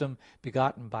wisdom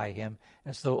begotten by him,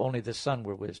 as though only the Son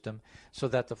were wisdom, so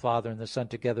that the Father and the Son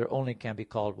together only can be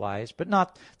called wise, but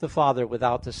not the Father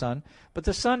without the Son. But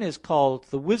the Son is called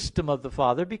the wisdom of the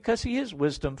Father, because he is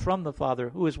wisdom from the Father,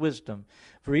 who is wisdom.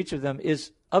 For each of them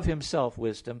is of himself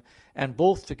wisdom, and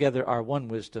both together are one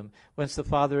wisdom, whence the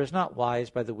Father is not wise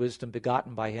by the wisdom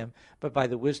begotten by him, but by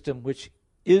the wisdom which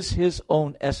is his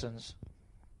own essence.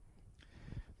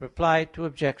 Reply to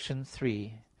Obj.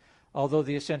 3. Although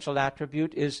the essential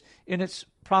attribute is in its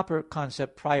proper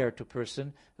concept prior to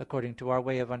person, according to our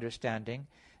way of understanding,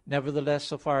 nevertheless,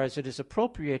 so far as it is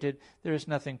appropriated, there is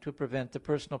nothing to prevent the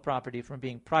personal property from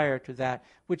being prior to that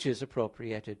which is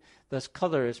appropriated. Thus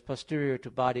color is posterior to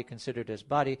body considered as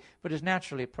body, but is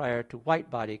naturally prior to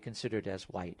white body considered as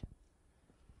white.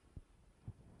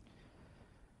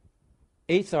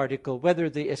 Eighth article, whether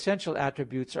the essential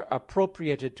attributes are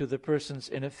appropriated to the persons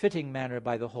in a fitting manner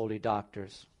by the holy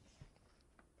doctors.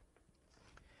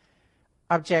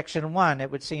 Objection 1.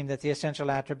 It would seem that the essential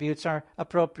attributes are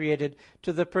appropriated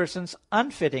to the persons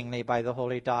unfittingly by the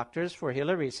holy doctors. For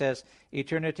Hilary says,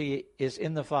 eternity is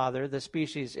in the Father, the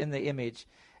species in the image,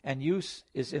 and use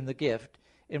is in the gift,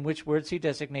 in which words he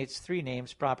designates three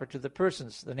names proper to the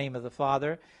persons: the name of the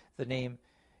Father, the name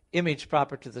image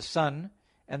proper to the Son,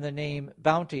 and the name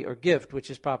bounty or gift, which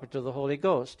is proper to the Holy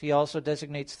Ghost. He also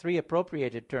designates three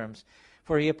appropriated terms,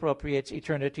 for he appropriates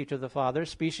eternity to the Father,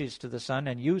 species to the Son,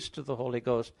 and use to the Holy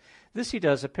Ghost. This he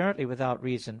does apparently without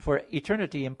reason, for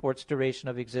eternity imports duration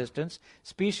of existence,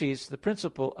 species the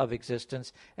principle of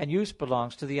existence, and use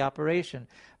belongs to the operation.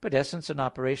 But essence and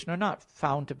operation are not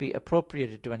found to be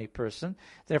appropriated to any person.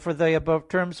 Therefore the above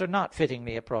terms are not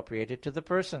fittingly appropriated to the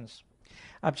persons.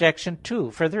 Objection 2.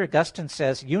 Further, Augustine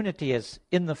says unity is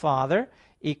in the Father,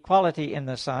 equality in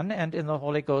the Son, and in the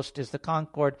Holy Ghost is the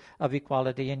concord of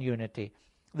equality and unity.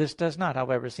 This does not,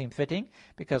 however, seem fitting,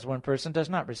 because one person does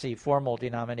not receive formal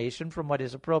denomination from what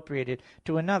is appropriated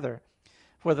to another.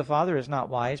 For the Father is not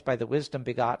wise by the wisdom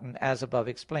begotten, as above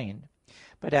explained.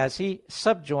 But as he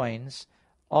subjoins,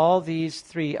 all these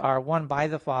three are one by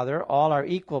the Father, all are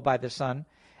equal by the Son,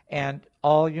 and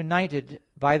all united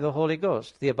by the Holy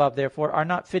Ghost. The above, therefore, are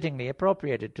not fittingly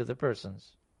appropriated to the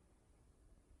persons.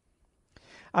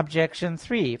 Objection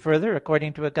 3. Further,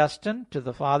 according to Augustine, to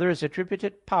the Father is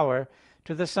attributed power,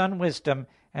 to the Son wisdom,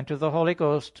 and to the Holy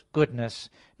Ghost goodness.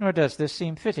 Nor does this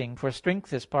seem fitting, for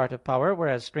strength is part of power,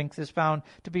 whereas strength is found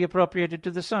to be appropriated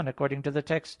to the Son, according to the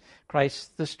text,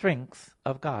 Christ the strength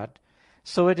of God.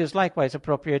 So it is likewise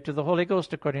appropriate to the Holy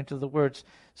Ghost, according to the words,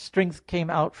 strength came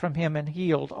out from him and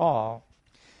healed all.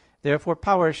 Therefore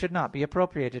power should not be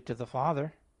appropriated to the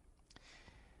Father.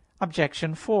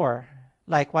 Objection 4.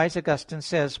 Likewise Augustine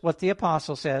says, what the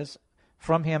Apostle says,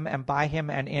 from him and by him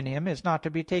and in him, is not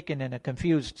to be taken in a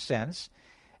confused sense.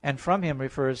 And from him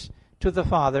refers to the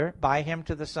Father, by him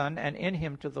to the Son, and in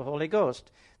him to the Holy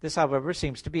Ghost. This, however,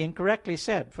 seems to be incorrectly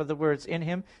said, for the words in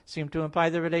him seem to imply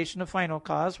the relation of final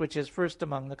cause, which is first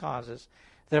among the causes.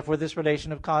 Therefore this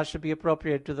relation of cause should be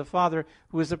appropriated to the Father,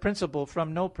 who is the principle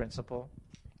from no principle.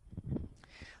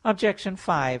 Objection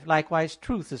 5. Likewise,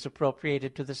 truth is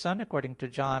appropriated to the Son, according to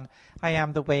John, I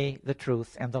am the way, the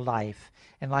truth, and the life.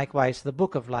 And likewise the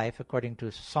book of life, according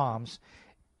to Psalms,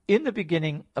 in the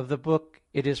beginning of the book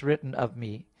it is written of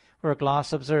me. Where a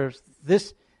gloss observes,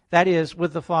 this, that is,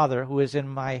 with the Father, who is in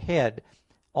my head.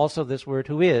 Also this word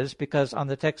who is, because on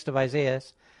the text of Isaiah,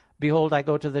 behold, I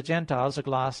go to the Gentiles, a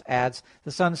gloss adds, the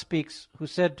Son speaks, who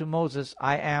said to Moses,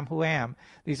 I am who am.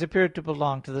 These appear to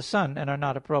belong to the Son, and are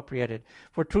not appropriated.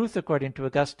 For truth, according to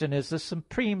Augustine, is the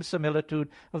supreme similitude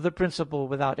of the principle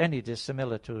without any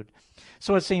dissimilitude.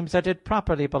 So it seems that it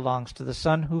properly belongs to the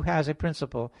Son, who has a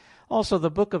principle. Also the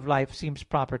book of life seems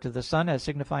proper to the Son, as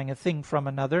signifying a thing from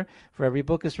another, for every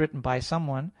book is written by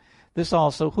someone. This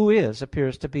also, who is,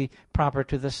 appears to be proper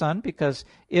to the Son, because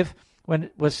if When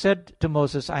it was said to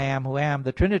Moses, I am who am,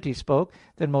 the Trinity spoke,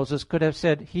 then Moses could have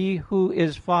said, He who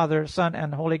is Father, Son,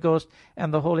 and Holy Ghost,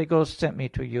 and the Holy Ghost sent me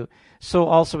to you. So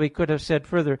also he could have said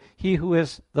further, He who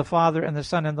is the Father, and the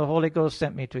Son, and the Holy Ghost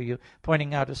sent me to you,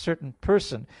 pointing out a certain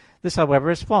person. This, however,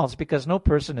 is false, because no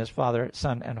person is Father,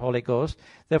 Son, and Holy Ghost.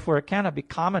 Therefore it cannot be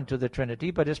common to the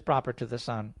Trinity, but is proper to the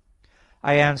Son.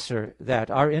 I answer that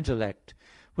our intellect,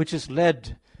 which is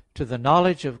led to the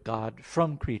knowledge of God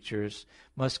from creatures,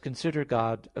 must consider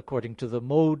God according to the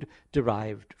mode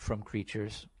derived from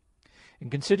creatures. In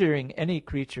considering any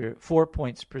creature, 4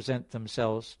 points present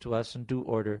themselves to us in due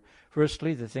order.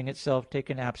 Firstly, the thing itself,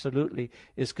 taken absolutely,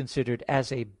 is considered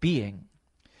as a being.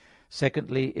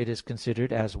 Secondly, it is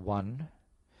considered as one.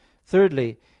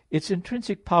 Thirdly, its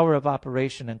intrinsic power of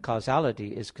operation and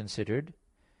causality is considered.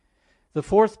 The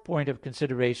fourth point of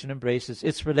consideration embraces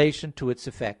its relation to its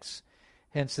effects.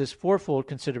 Hence this fourfold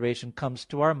consideration comes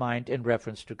to our mind in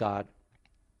reference to God.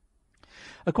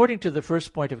 According to the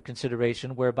first point of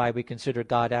consideration, whereby we consider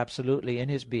God absolutely in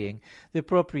His being, the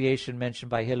appropriation mentioned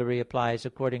by Hilary applies,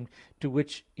 according to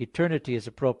which eternity is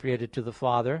appropriated to the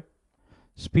Father,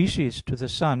 species to the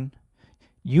Son,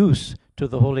 use to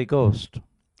the Holy Ghost.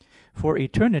 For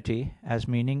eternity, as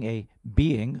meaning a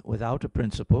being without a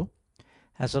principle,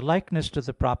 has a likeness to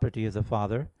the property of the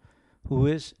Father, who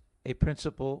is a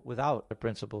principle without a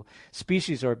principle.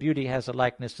 Species or beauty has a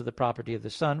likeness to the property of the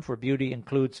Son, for beauty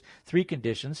includes 3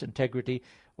 conditions: integrity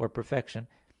or perfection,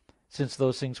 since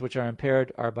those things which are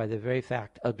impaired are by the very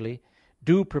fact ugly;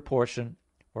 due proportion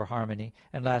or harmony;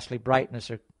 and lastly,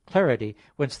 brightness or clarity,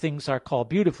 whence things are called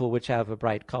beautiful which have a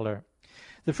bright color.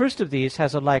 The first of these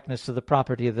has a likeness to the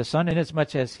property of the Son,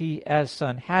 inasmuch as He, as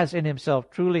Son, has in Himself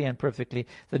truly and perfectly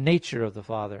the nature of the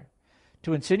Father.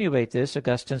 To insinuate this,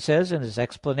 Augustine says in his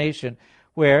explanation,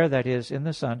 where, that is, in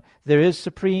the Son, there is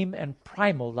supreme and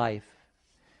primal life,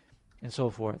 and so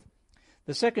forth.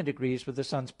 The second agrees with the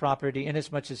Son's property,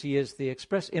 inasmuch as He is the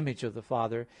express image of the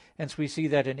Father. Hence we see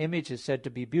that an image is said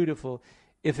to be beautiful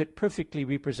if it perfectly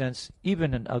represents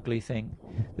even an ugly thing.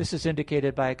 This is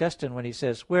indicated by Augustine when he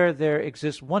says, where there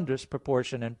exists wondrous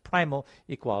proportion and primal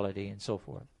equality, and so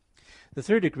forth. The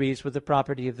third agrees with the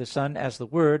property of the Son as the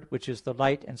Word, which is the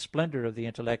light and splendor of the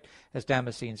intellect, as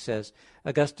Damascene says.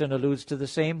 Augustine alludes to the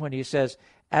same when he says,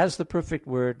 as the perfect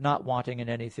Word, not wanting in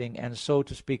anything, and so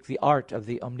to speak the art of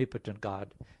the omnipotent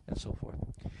God, and so forth.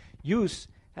 Use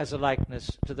has a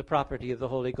likeness to the property of the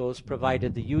Holy Ghost,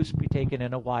 provided the use be taken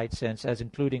in a wide sense, as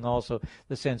including also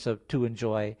the sense of to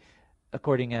enjoy,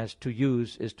 according as to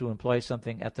use is to employ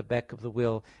something at the beck of the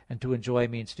will, and to enjoy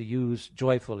means to use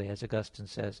joyfully, as Augustine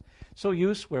says. So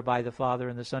use, whereby the Father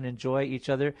and the Son enjoy each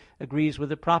other, agrees with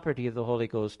the property of the Holy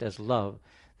Ghost as love.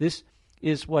 This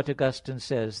is what Augustine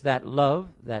says, that love,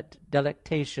 that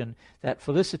delectation, that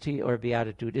felicity or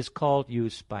beatitude is called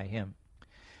use by him.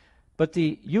 But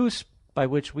the use by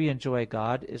which we enjoy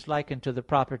God is likened to the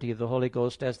property of the Holy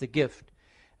Ghost as the gift.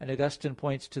 And Augustine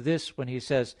points to this when he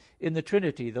says, in the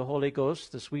Trinity, the Holy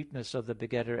Ghost, the sweetness of the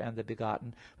begetter and the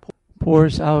begotten,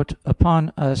 pours out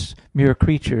upon us mere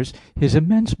creatures His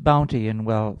immense bounty and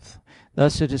wealth.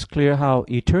 Thus it is clear how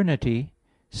eternity,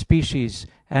 species,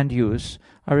 and use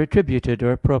are attributed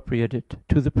or appropriated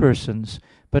to the persons,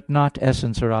 but not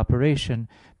essence or operation,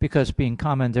 because being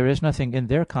common there is nothing in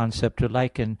their concept to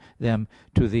liken them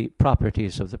to the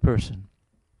properties of the person.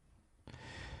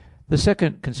 The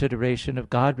second consideration of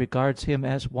God regards Him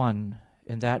as one.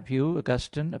 In that view,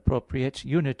 Augustine appropriates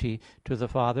unity to the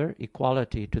Father,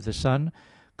 equality to the Son,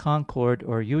 concord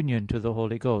or union to the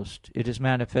Holy Ghost. It is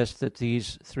manifest that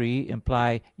these 3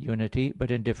 imply unity,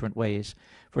 but in different ways.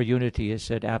 For unity is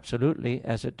said absolutely,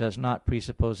 as it does not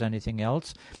presuppose anything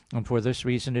else, and for this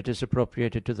reason it is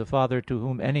appropriated to the Father, to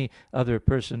whom any other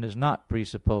person is not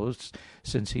presupposed,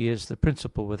 since He is the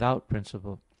principle without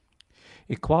principle.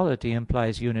 Equality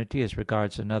implies unity as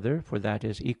regards another, for that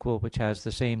is equal which has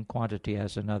the same quantity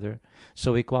as another.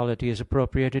 So equality is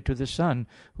appropriated to the Son,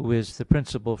 who is the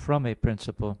principle from a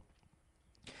principle.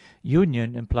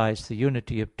 Union implies the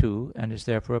unity of 2, and is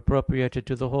therefore appropriated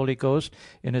to the Holy Ghost,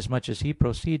 inasmuch as He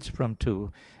proceeds from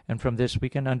 2. And from this we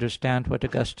can understand what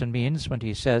Augustine means when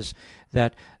he says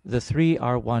that the 3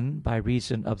 are one by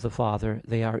reason of the Father,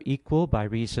 they are equal by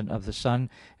reason of the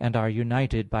Son, and are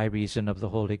united by reason of the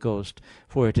Holy Ghost.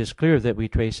 For it is clear that we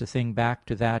trace a thing back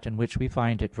to that in which we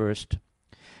find it first.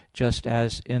 Just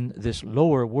as in this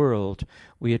lower world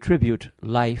we attribute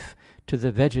life to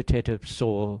the vegetative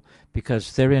soul,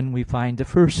 because therein we find the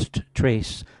first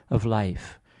trace of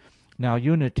life. Now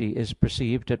unity is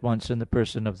perceived at once in the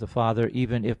person of the Father,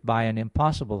 even if by an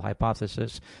impossible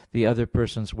hypothesis the other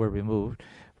persons were removed.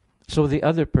 So the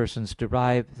other persons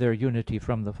derive their unity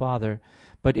from the Father.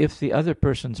 But if the other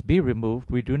persons be removed,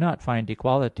 we do not find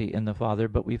equality in the Father,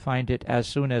 but we find it as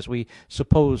soon as we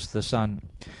suppose the Son.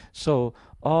 So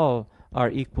all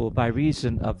are equal by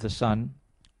reason of the Son,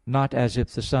 not as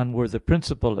if the Son were the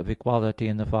principle of equality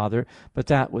in the Father, but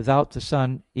that without the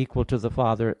Son equal to the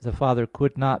Father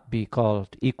could not be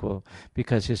called equal,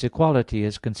 because his equality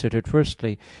is considered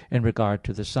firstly in regard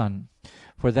to the Son.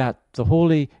 For that the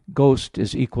Holy Ghost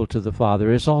is equal to the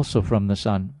Father is also from the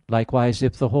Son. Likewise,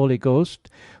 if the Holy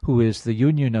Ghost, who is the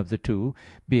union of the two,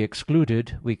 be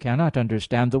excluded, we cannot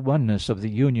understand the oneness of the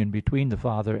union between the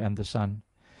Father and the Son.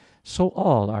 So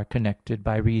all are connected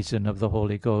by reason of the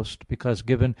Holy Ghost, because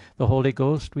given the Holy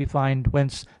Ghost we find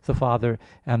whence the Father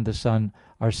and the Son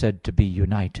are said to be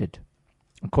united.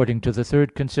 According to the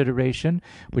third consideration,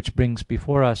 which brings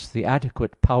before us the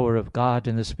adequate power of God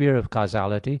in the sphere of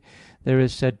causality, there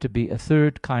is said to be a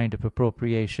third kind of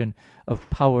appropriation of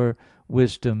power,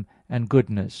 wisdom, and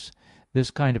goodness. This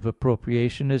kind of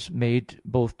appropriation is made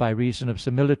both by reason of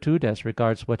similitude as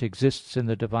regards what exists in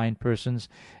the divine persons,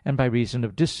 and by reason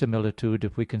of dissimilitude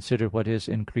if we consider what is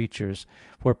in creatures.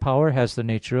 For power has the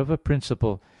nature of a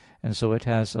principle, and so it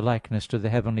has a likeness to the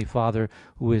heavenly Father,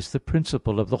 who is the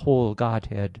principle of the whole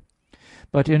Godhead.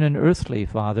 But in an earthly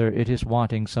father it is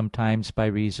wanting sometimes by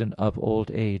reason of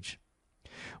old age.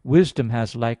 Wisdom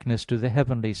has likeness to the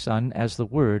heavenly Son as the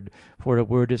Word, for a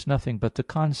word is nothing but the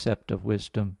concept of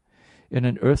wisdom. In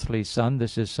an earthly son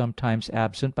this is sometimes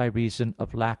absent by reason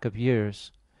of lack of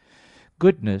years.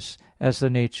 Goodness, as the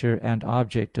nature and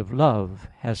object of love,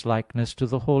 has likeness to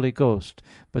the Holy Ghost,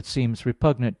 but seems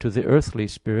repugnant to the earthly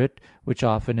spirit, which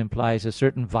often implies a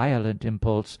certain violent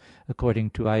impulse,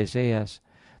 according to Isaiah: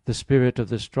 "The spirit of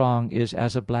the strong is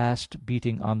as a blast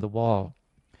beating on the wall."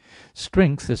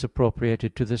 Strength is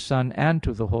appropriated to the Son and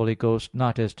to the Holy Ghost,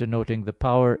 not as denoting the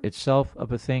power itself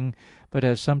of a thing, but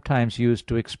as sometimes used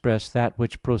to express that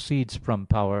which proceeds from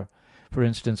power. For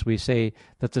instance, we say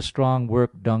that the strong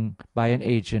work done by an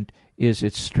agent is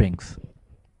its strength.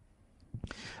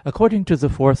 According to the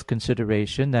fourth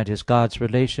consideration, that is, God's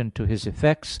relation to His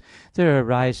effects, there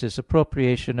arises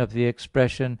appropriation of the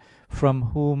expression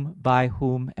 "from whom, by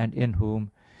whom, and in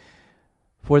whom."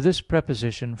 For this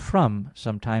preposition "from"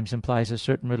 sometimes implies a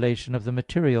certain relation of the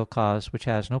material cause, which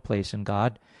has no place in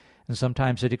God; and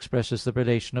sometimes it expresses the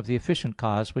relation of the efficient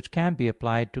cause, which can be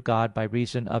applied to God by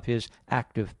reason of His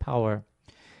active power.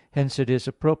 Hence it is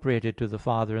appropriated to the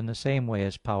Father in the same way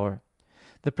as power.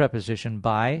 The preposition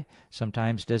 "by"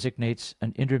 sometimes designates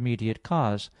an intermediate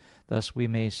cause; thus we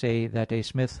may say that a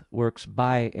smith works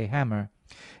by a hammer.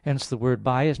 Hence the word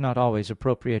 "by" is not always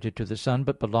appropriated to the Son,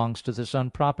 but belongs to the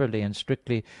Son properly and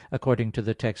strictly, according to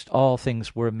the text, "All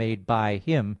things were made by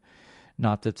Him";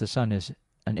 not that the Son is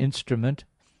an instrument,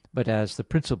 but as the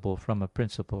principle from a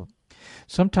principle.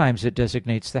 Sometimes it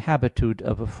designates the habitude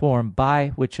of a form by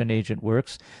which an agent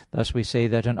works; thus we say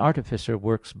that an artificer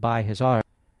works by his art.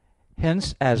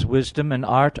 Hence, as wisdom and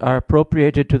art are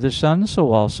appropriated to the Son,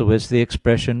 so also is the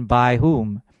expression "by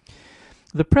whom."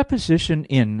 The preposition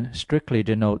 "in" strictly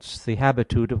denotes the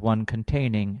habitude of one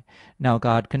containing. Now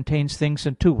God contains things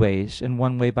in two ways: in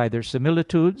one way by their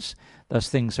similitudes; thus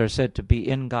things are said to be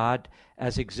in God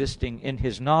as existing in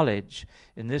His knowledge.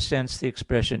 In this sense the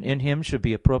expression "in Him" should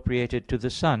be appropriated to the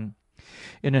Son.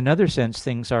 In another sense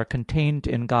things are contained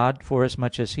in God,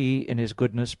 forasmuch as He in His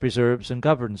goodness preserves and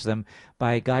governs them,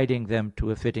 by guiding them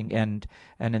to a fitting end;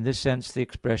 and in this sense the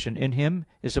expression "in Him"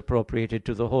 is appropriated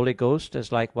to the Holy Ghost,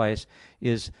 as likewise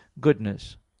is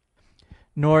goodness.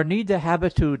 Nor need the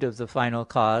habitude of the final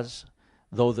cause,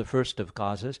 though the first of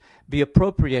causes, be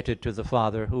appropriated to the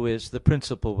Father, who is the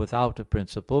principle without a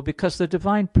principle, because the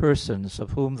divine persons,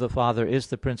 of whom the Father is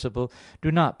the principle,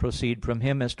 do not proceed from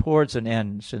Him as towards an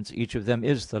end, since each of them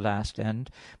is the last end;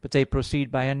 but they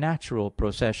proceed by a natural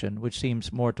procession, which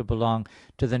seems more to belong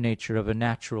to the nature of a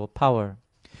natural power.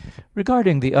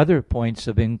 Regarding the other points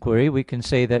of inquiry, we can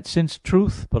say that since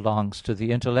truth belongs to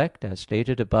the intellect, as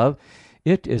stated above,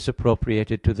 it is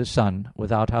appropriated to the Son,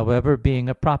 without, however, being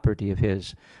a property of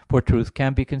His; for truth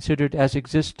can be considered as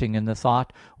existing in the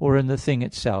thought or in the thing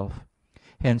itself.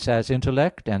 Hence, as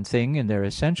intellect and thing in their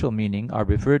essential meaning are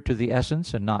referred to the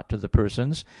essence and not to the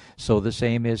persons, so the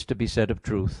same is to be said of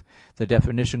truth. The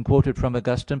definition quoted from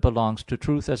Augustine belongs to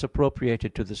truth as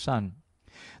appropriated to the Son.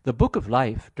 The book of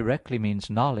life directly means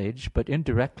knowledge, but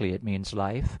indirectly it means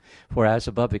life; for, as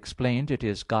above explained, it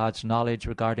is God's knowledge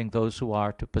regarding those who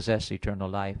are to possess eternal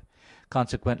life.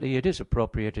 Consequently it is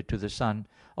appropriated to the Son,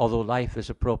 although life is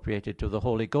appropriated to the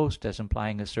Holy Ghost, as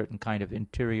implying a certain kind of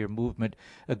interior movement,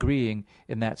 agreeing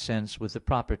in that sense with the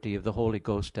property of the Holy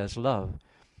Ghost as love.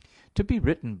 To be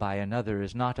written by another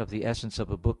is not of the essence of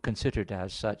a book considered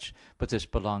as such, but this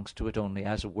belongs to it only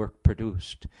as a work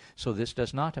produced. So this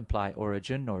does not imply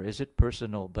origin, nor is it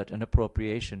personal, but an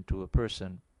appropriation to a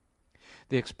person.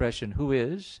 The expression "who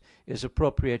is"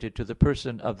 appropriated to the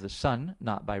person of the Son,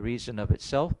 not by reason of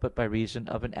itself, but by reason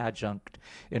of an adjunct,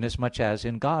 inasmuch as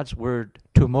in God's word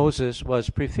to Moses was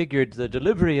prefigured the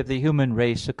delivery of the human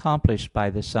race accomplished by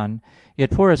the Son.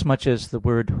 Yet forasmuch as the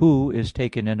word "who" is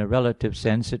taken in a relative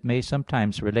sense, it may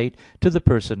sometimes relate to the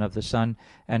person of the Son,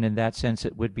 and in that sense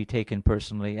it would be taken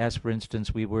personally; as for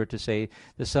instance we were to say,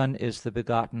 "The Son is the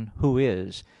begotten who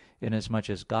is," inasmuch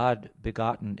as God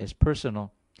begotten is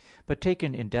personal. But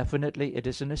taken indefinitely, it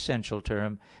is an essential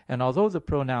term; and although the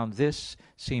pronoun "this"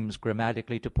 seems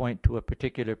grammatically to point to a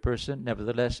particular person,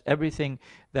 nevertheless everything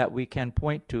that we can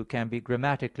point to can be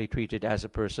grammatically treated as a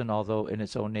person, although in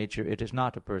its own nature it is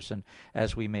not a person;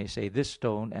 as we may say "this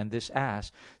stone" and "this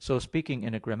ass." So, speaking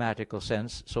in a grammatical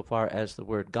sense, so far as the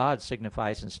word "God"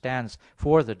 signifies and stands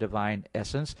for the divine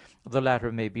essence, the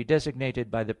latter may be designated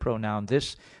by the pronoun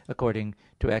 "this," according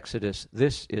to Exodus: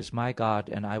 "This is my God,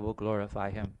 and I will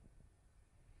glorify Him."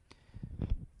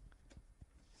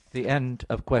 The end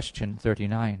of question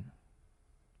 39.